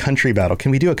says country battle.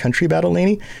 Can we do a country battle,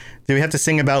 Lainey? Do we have to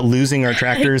sing about losing our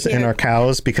tractors and our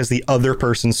cows because the other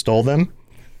person stole them?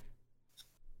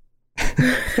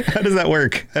 How does that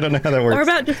work? I don't know how that works. Or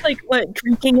about just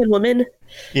drinking and women?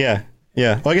 Yeah.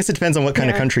 Well, I guess it depends on what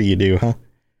kind of country you do, huh?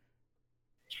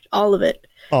 All of it.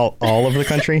 All of the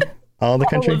country? All of the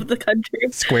country? All of the country.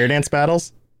 Square dance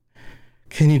battles?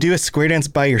 Can you do a square dance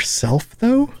by yourself,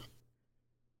 though?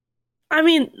 I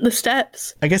mean, the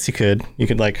steps. I guess you could. You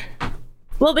could, like...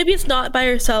 Well, maybe it's not by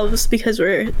ourselves because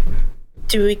we're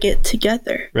doing it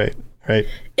together. Right.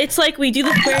 It's like we do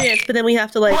the square dance, but then we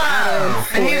have to, like, add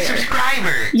on a new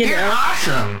subscriber. You're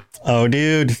awesome. Oh,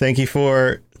 dude, thank you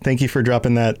for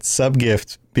dropping that sub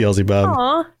gift,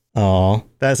 Beelzebub. Aw,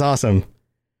 that's awesome.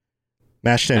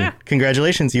 Mashton,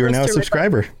 congratulations. You are now a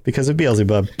subscriber because of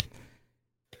Beelzebub.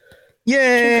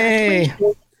 Yay!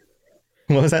 What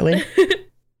was that, Lee?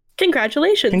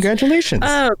 Congratulations.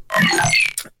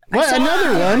 What?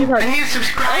 Another one? A new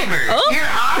subscriber. Oh. You're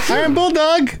awesome. Iron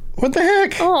Bulldog. What the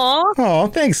heck? Aw,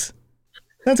 thanks.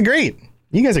 That's great.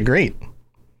 You guys are great.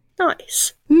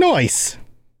 Nice. Yeah,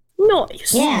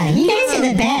 you guys are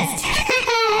the best.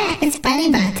 It's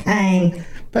BuddyBot time.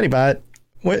 BuddyBot.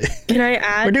 What? Can I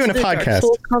add? We're doing a podcast. Dark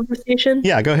Souls conversation.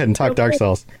 Yeah, go ahead and talk Dark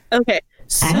Souls. Okay.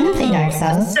 I don't play Dark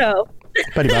Souls. So,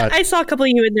 BuddyBot. I saw a couple of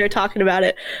you in there talking about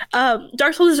it.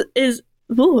 Dark Souls is.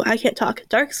 Ooh, I can't talk.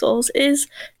 Dark Souls is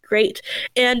great,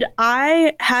 and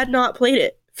I had not played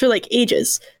it for like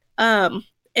ages. And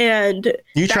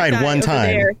you tried one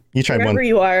time. You tried one.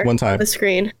 You are one time on the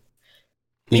screen.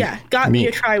 Got me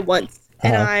to try once,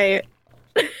 and I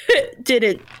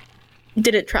didn't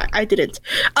try. I didn't.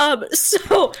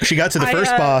 So she got to the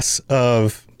first boss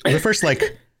of the first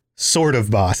like sort of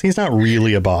boss. He's not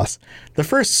really a boss. The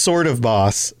first sort of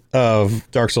boss of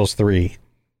Dark Souls 3.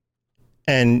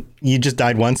 And you just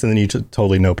died once, and then you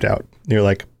totally noped out. You're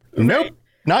like, nope,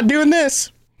 not doing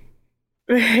this.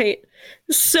 Right.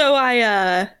 So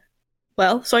I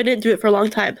didn't do it for a long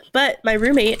time. But my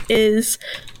roommate is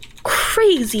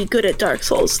crazy good at Dark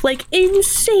Souls, like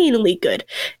insanely good.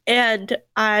 And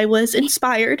I was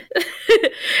inspired.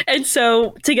 And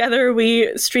so together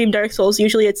we stream Dark Souls.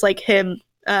 Usually it's like him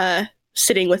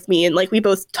sitting with me, and like we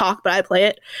both talk, but I play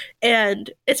it.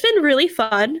 And it's been really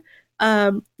fun.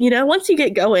 Once you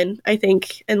get going, I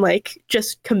think, and like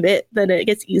just commit, then it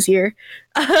gets easier,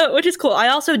 which is cool. I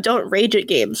also don't rage at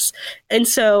games. And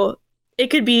so it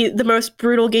could be the most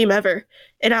brutal game ever,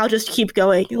 and I'll just keep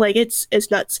going. Like it's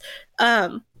nuts.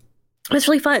 It's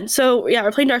really fun. So yeah,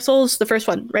 we're playing Dark Souls, the first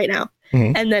one right now.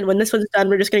 Mm-hmm. And then when this one's done,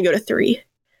 we're just going to go to 3.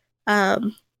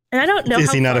 And I don't know.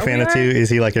 Is he not a fan of 2? Is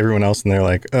he like everyone else and they're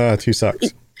like, 2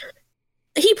 sucks?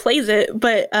 He plays it,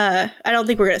 but I don't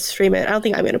think we're going to stream it. I don't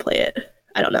think I'm going to play it.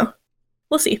 I don't know.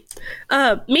 We'll see.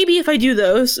 Maybe if I do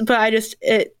those, but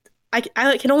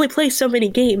I can only play so many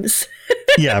games.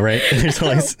 Yeah, right. There's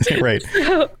only, right.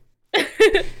 So,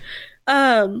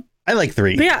 I like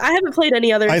 3. But yeah, I haven't played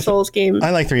any other Souls game.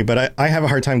 I like 3, but I have a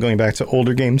hard time going back to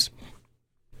older games.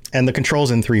 And the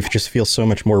controls in 3 just feel so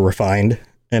much more refined.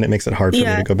 And it makes it hard for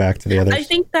me to go back to the others. I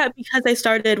think that because I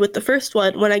started with the first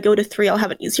one, when I go to 3, I'll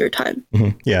have an easier time.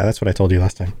 Mm-hmm. Yeah, that's what I told you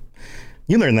last time.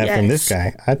 You learned that from this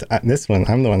guy. This one,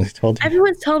 I'm the one who told you.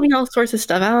 Everyone's telling me all sorts of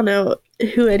stuff. I don't know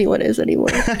who anyone is anymore.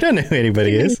 I don't know who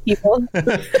anybody is. People.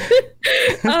 But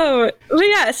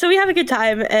yeah, so we have a good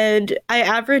time, and I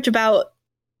average about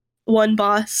one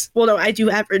boss. Well, no, I do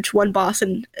average one boss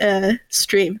in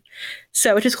stream.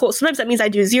 So, which is cool. Sometimes that means I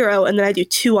do 0 and then I do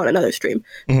 2 on another stream.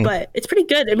 Mm-hmm. But it's pretty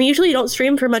good. I mean, usually you don't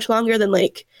stream for much longer than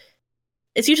like,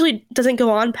 it's usually doesn't go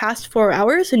on past 4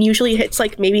 hours, and usually hits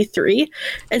like maybe 3.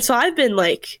 And so I've been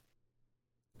like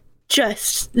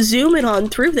just zooming on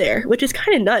through there, which is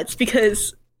kind of nuts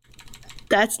because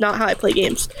that's not how I play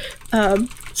games.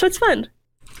 So it's fun.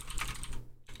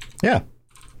 Yeah.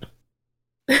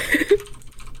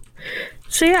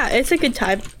 So yeah, it's a good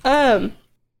time. But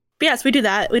yes, we do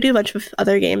that. We do a bunch of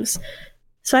other games.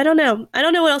 So I don't know. I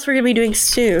don't know what else we're going to be doing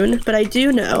soon, but I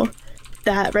do know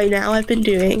that right now I've been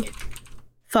doing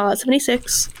Fallout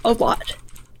 76 a lot.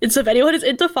 And so if anyone is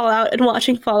into Fallout and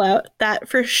watching Fallout, that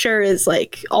for sure is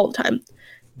like all the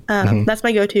time. That's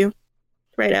my go-to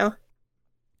right now.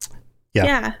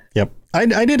 Yeah. Yep.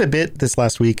 I did a bit this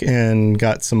last week and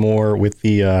got some more with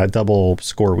the double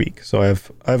score week. So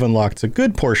I've unlocked a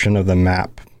good portion of the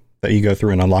map that you go through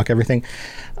and unlock everything,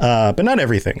 but not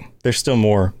everything. There's still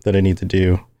more that I need to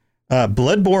do.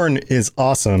 Bloodborne is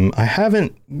awesome. I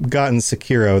haven't gotten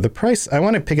Sekiro. The price, I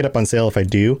want to pick it up on sale if I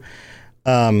do,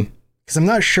 because I'm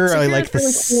not sure I like the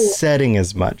setting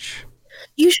as much.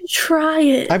 You should try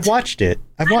it. I've watched it.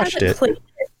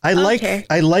 I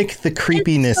like the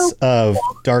creepiness of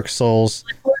Dark Souls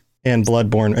and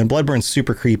Bloodborne, and Bloodborne's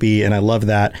super creepy, and I love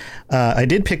that. I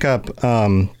did pick up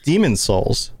Demon's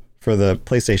Souls for the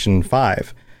PlayStation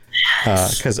 5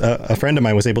 because a friend of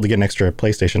mine was able to get an extra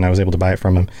PlayStation. I was able to buy it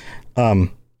from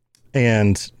him,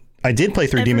 and I did play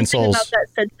through Demon's Souls. About that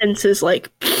sentence is like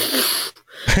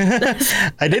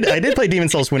I did play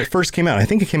Demon's Souls when it first came out. I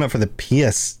think it came out for the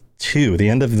PS2, the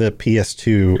end of the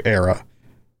PS2 era.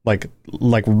 Like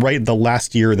right the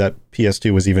last year that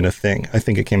PS2 was even a thing. I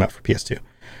think it came out for PS2.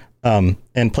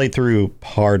 And played through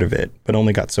part of it, but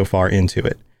only got so far into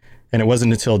it. And it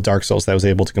wasn't until Dark Souls that I was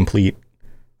able to complete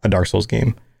a Dark Souls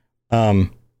game.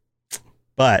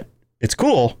 But it's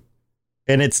cool,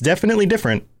 and it's definitely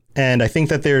different. And I think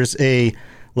that there's a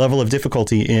level of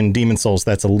difficulty in Demon's Souls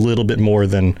that's a little bit more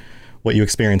than what you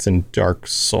experience in Dark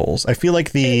Souls. I feel like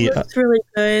it looks really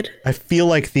good. I feel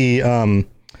like the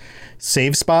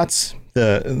save spots,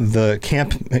 the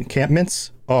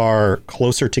encampments are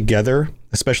closer together,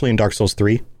 especially in Dark Souls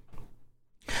 3.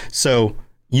 So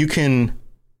you can,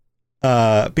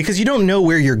 because you don't know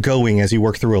where you're going as you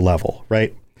work through a level,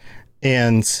 right?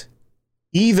 And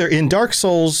either in Dark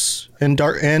Souls and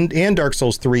Dark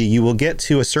Souls 3, you will get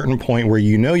to a certain point where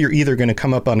you know you're either going to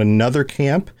come up on another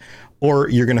camp or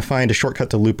you're going to find a shortcut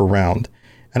to loop around.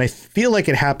 And I feel like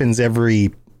it happens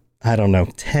every, I don't know,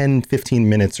 10, 15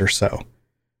 minutes or so.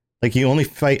 Like you only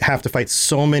have to fight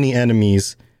so many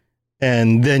enemies,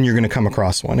 and then you're going to come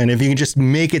across one. And if you can just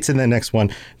make it to the next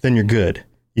one, then you're good.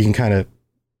 You can kind of,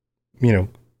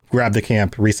 grab the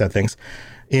camp, reset things.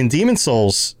 In Demon's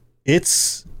Souls,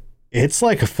 it's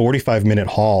like a 45-minute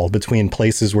haul between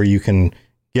places where you can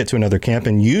get to another camp.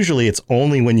 And usually it's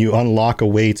only when you unlock a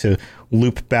way to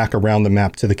loop back around the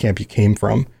map to the camp you came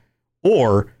from,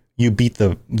 or you beat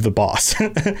the boss.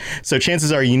 So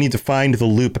chances are you need to find the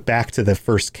loop back to the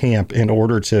first camp in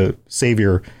order to save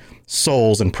your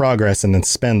souls and progress and then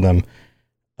spend them.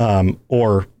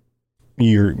 Or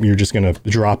you're just going to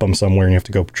drop them somewhere and you have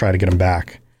to go try to get them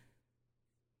back.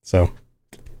 So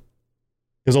it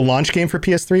was a launch game for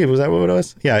PS3. Was that what it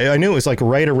was? Yeah, I knew it was like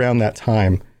right around that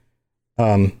time.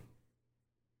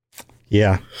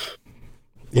 Yeah,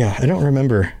 I don't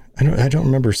remember. I don't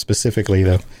remember specifically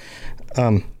though.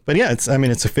 But yeah, it's a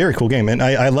very cool game, and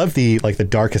I love the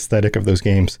dark aesthetic of those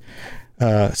games.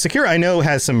 Sekiro, I know,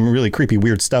 has some really creepy,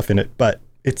 weird stuff in it, but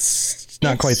it's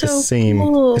not quite the same.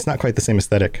 Cool. It's not quite the same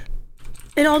aesthetic.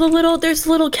 And there's a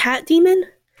little cat demon.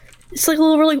 It's like a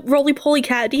little roly-poly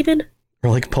cat demon.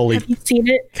 Roly-poly. Have you seen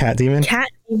it? Cat demon? Cat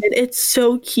demon. It's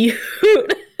so cute.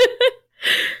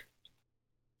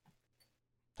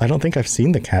 I don't think I've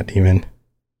seen the cat demon.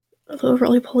 A little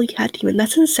roly-poly cat demon.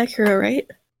 That's in Sekiro, right?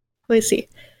 Let me see.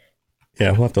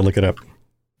 Yeah, we'll have to look it up.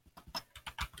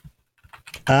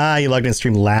 You logged in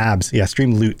Stream Labs. Yeah,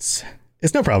 Stream Loots.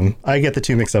 It's no problem. I get the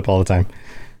two mixed up all the time.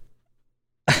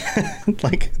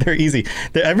 They're easy.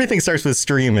 Everything starts with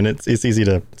stream, and it's easy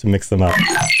to mix them up.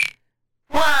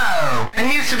 Whoa! A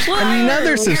new subscriber!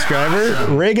 Another subscriber,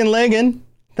 awesome. Reagan Legan.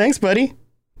 Thanks, buddy.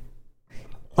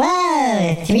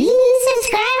 Whoa! 3 new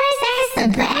subscribers? That's the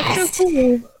best!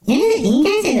 You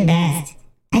guys are the best.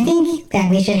 I think that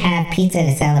we should have pizza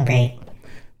to celebrate.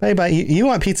 Bye. You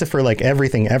want pizza for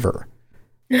everything ever.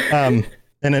 And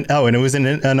it was an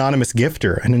anonymous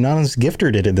gifter. An anonymous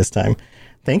gifter did it this time.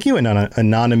 Thank you,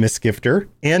 anonymous gifter.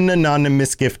 An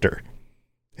anonymous gifter.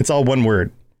 It's all one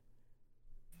word.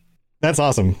 That's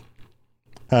awesome.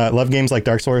 Love games like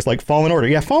Dark Souls, like Fallen Order.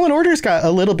 Yeah, Fallen Order's got a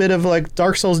little bit of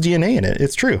Dark Souls DNA in it.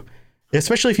 It's true.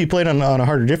 Especially if you played on a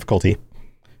harder difficulty.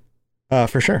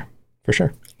 For sure.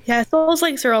 Yeah, Souls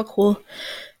likes are all cool.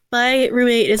 My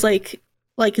roommate is like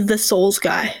the Souls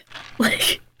guy.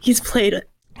 He's played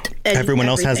everyone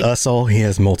else has a soul. He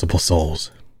has multiple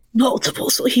souls. Multiple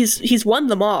souls. He's won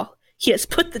them all. He has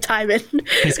put the time in.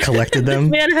 He's collected them.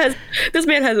 This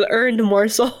man has earned more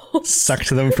souls. Sucked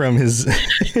them from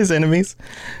his enemies.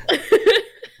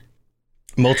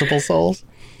 Multiple souls.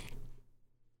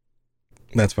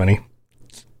 That's funny.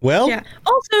 Well, yeah.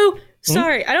 Also,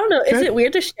 sorry, I don't know. Is it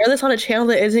weird to share this on a channel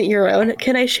that isn't your own?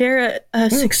 Can I share a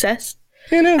success?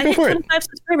 Yeah, no, go for it. 25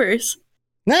 subscribers.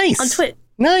 Nice. On Twitch.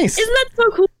 Nice. Isn't that so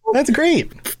cool? That's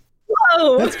great.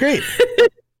 Whoa. That's great.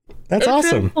 That's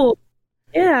awesome. Really cool.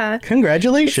 Yeah.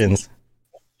 Congratulations.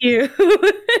 Thank you.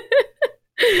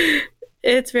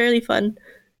 It's really fun.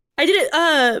 I did it.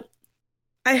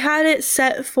 I had it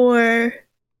set for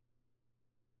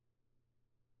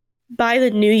by the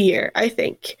new year, I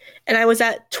think. And I was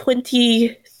at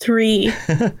 23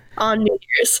 on New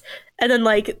Year's. And then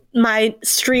my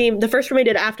stream, the first stream I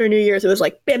did after New Year's, it was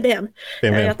bam, bam.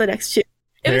 And I got the next two.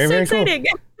 It was so exciting.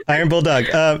 Cool. Iron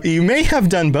Bulldog, you may have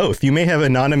done both. You may have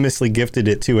anonymously gifted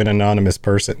it to an anonymous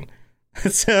person.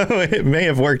 So it may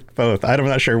have worked both. I'm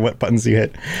not sure what buttons you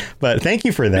hit. But thank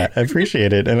you for that. I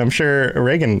appreciate it. And I'm sure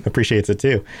Reagan appreciates it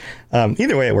too.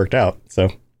 Either way, it worked out. So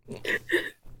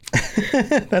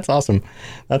that's awesome.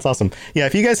 That's awesome. Yeah,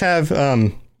 if you guys have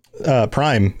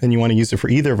Prime and you want to use it for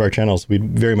either of our channels,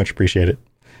 we'd very much appreciate it.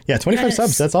 Yeah, 25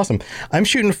 subs. That's awesome. I'm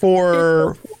shooting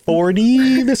for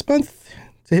 40 this month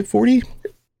to hit 40.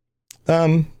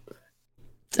 That'd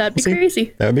be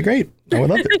crazy. That would be great. I would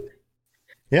love it.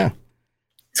 Yeah.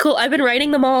 It's cool. I've been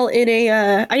writing them all in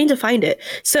a, I need to find it.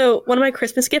 So one of my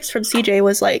Christmas gifts from CJ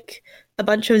was like a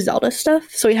bunch of Zelda stuff.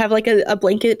 So we have like a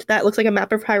blanket that looks like a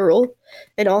map of Hyrule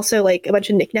and also like a bunch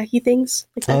of knick-knacky things.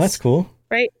 Like this, that's cool.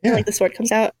 Right? Yeah. And, like the sword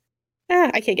comes out.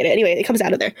 I can't get it. Anyway, it comes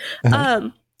out of there.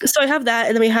 So I have that,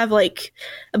 and then we have like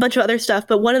a bunch of other stuff.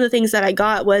 But one of the things that I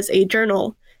got was a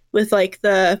journal with like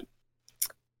the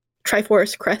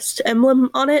Triforce crest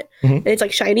emblem on it. And it's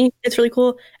like shiny. It's really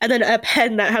cool. And then a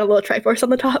pen that had a little Triforce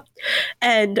on the top.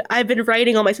 And I've been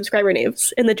writing all my subscriber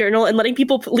names in the journal and letting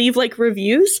people leave like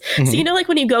reviews. So you know, like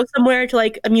when you go somewhere to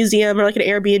like a museum or like an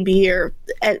Airbnb or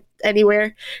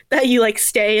anywhere that you like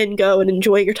stay and go and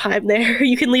enjoy your time there,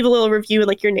 you can leave a little review and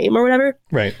like your name or whatever.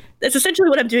 Right. That's essentially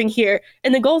what I'm doing here.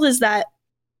 And the goal is that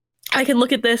I can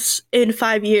look at this in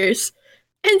 5 years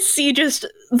and see just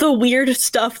the weird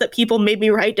stuff that people made me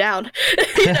write down.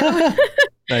 You know?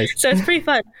 Nice. So it's pretty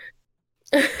fun.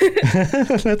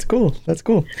 That's cool. That's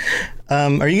cool.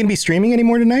 Are you going to be streaming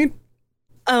anymore tonight?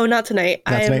 Oh, not tonight.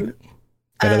 I'm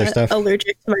other stuff?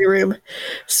 Allergic to my room.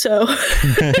 So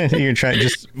you're trying to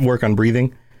just work on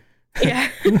breathing? Yeah.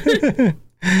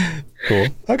 Cool.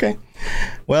 Okay.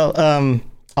 Well,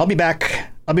 I'll be back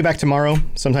tomorrow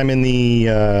sometime in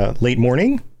the late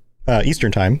morning.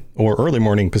 Eastern time or early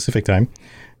morning Pacific time,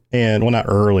 and well, not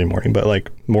early morning, but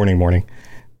like morning.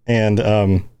 And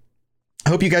I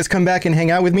hope you guys come back and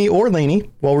hang out with me or Lainey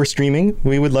while we're streaming.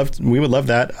 We would love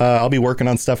that. I'll be working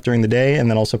on stuff during the day and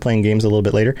then also playing games a little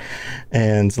bit later.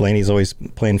 And Lainey's always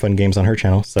playing fun games on her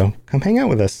channel, so come hang out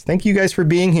with us. Thank you guys for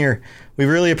being here. We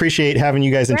really appreciate having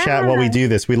you guys in chat while we do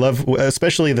this. We love,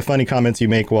 especially the funny comments you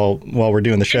make while we're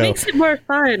doing the show. It makes it more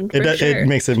fun. It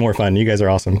makes it more fun. You guys are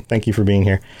awesome. Thank you for being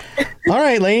here. All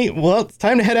right, Lainey. Well, it's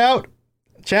time to head out.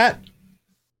 Chat.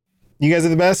 You guys are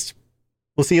the best.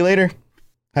 We'll see you later.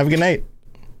 Have a good night.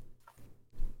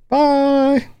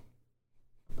 Bye.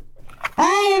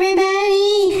 Bye,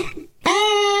 everybody.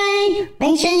 Bye.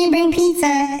 Make sure you bring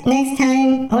pizza next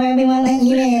time or we won't let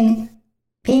you in.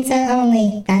 Pizza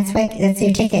only. That's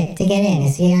your ticket to get in,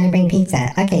 is you gotta bring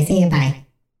pizza. Okay, see you, bye.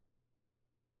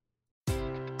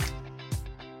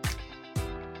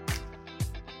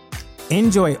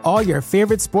 Enjoy all your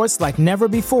favorite sports like never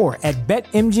before at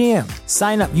BetMGM.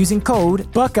 Sign up using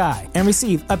code Buckeye and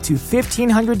receive up to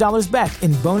 $1,500 back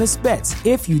in bonus bets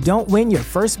if you don't win your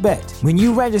first bet. When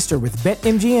you register with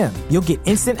BetMGM, you'll get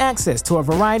instant access to a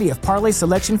variety of parlay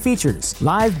selection features,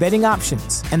 live betting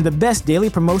options, and the best daily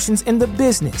promotions in the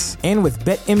business. And with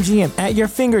BetMGM at your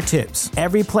fingertips,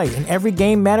 every play and every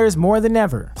game matters more than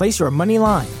ever. Place your money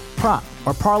line, prop,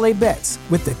 or parlay bets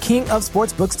with the king of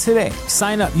sportsbooks today.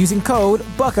 Sign up using code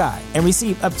Buckeye and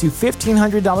receive up to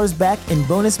 $1,500 back in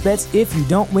bonus bets if you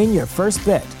don't win your first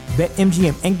bet.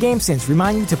 BetMGM and GameSense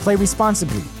remind you to play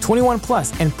responsibly. 21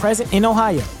 plus and present in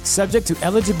Ohio, subject to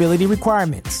eligibility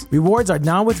requirements. Rewards are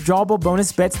non-withdrawable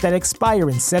bonus bets that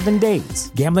expire in 7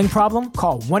 days. Gambling problem?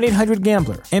 Call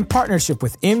 1-800-GAMBLER in partnership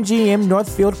with MGM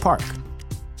Northfield Park.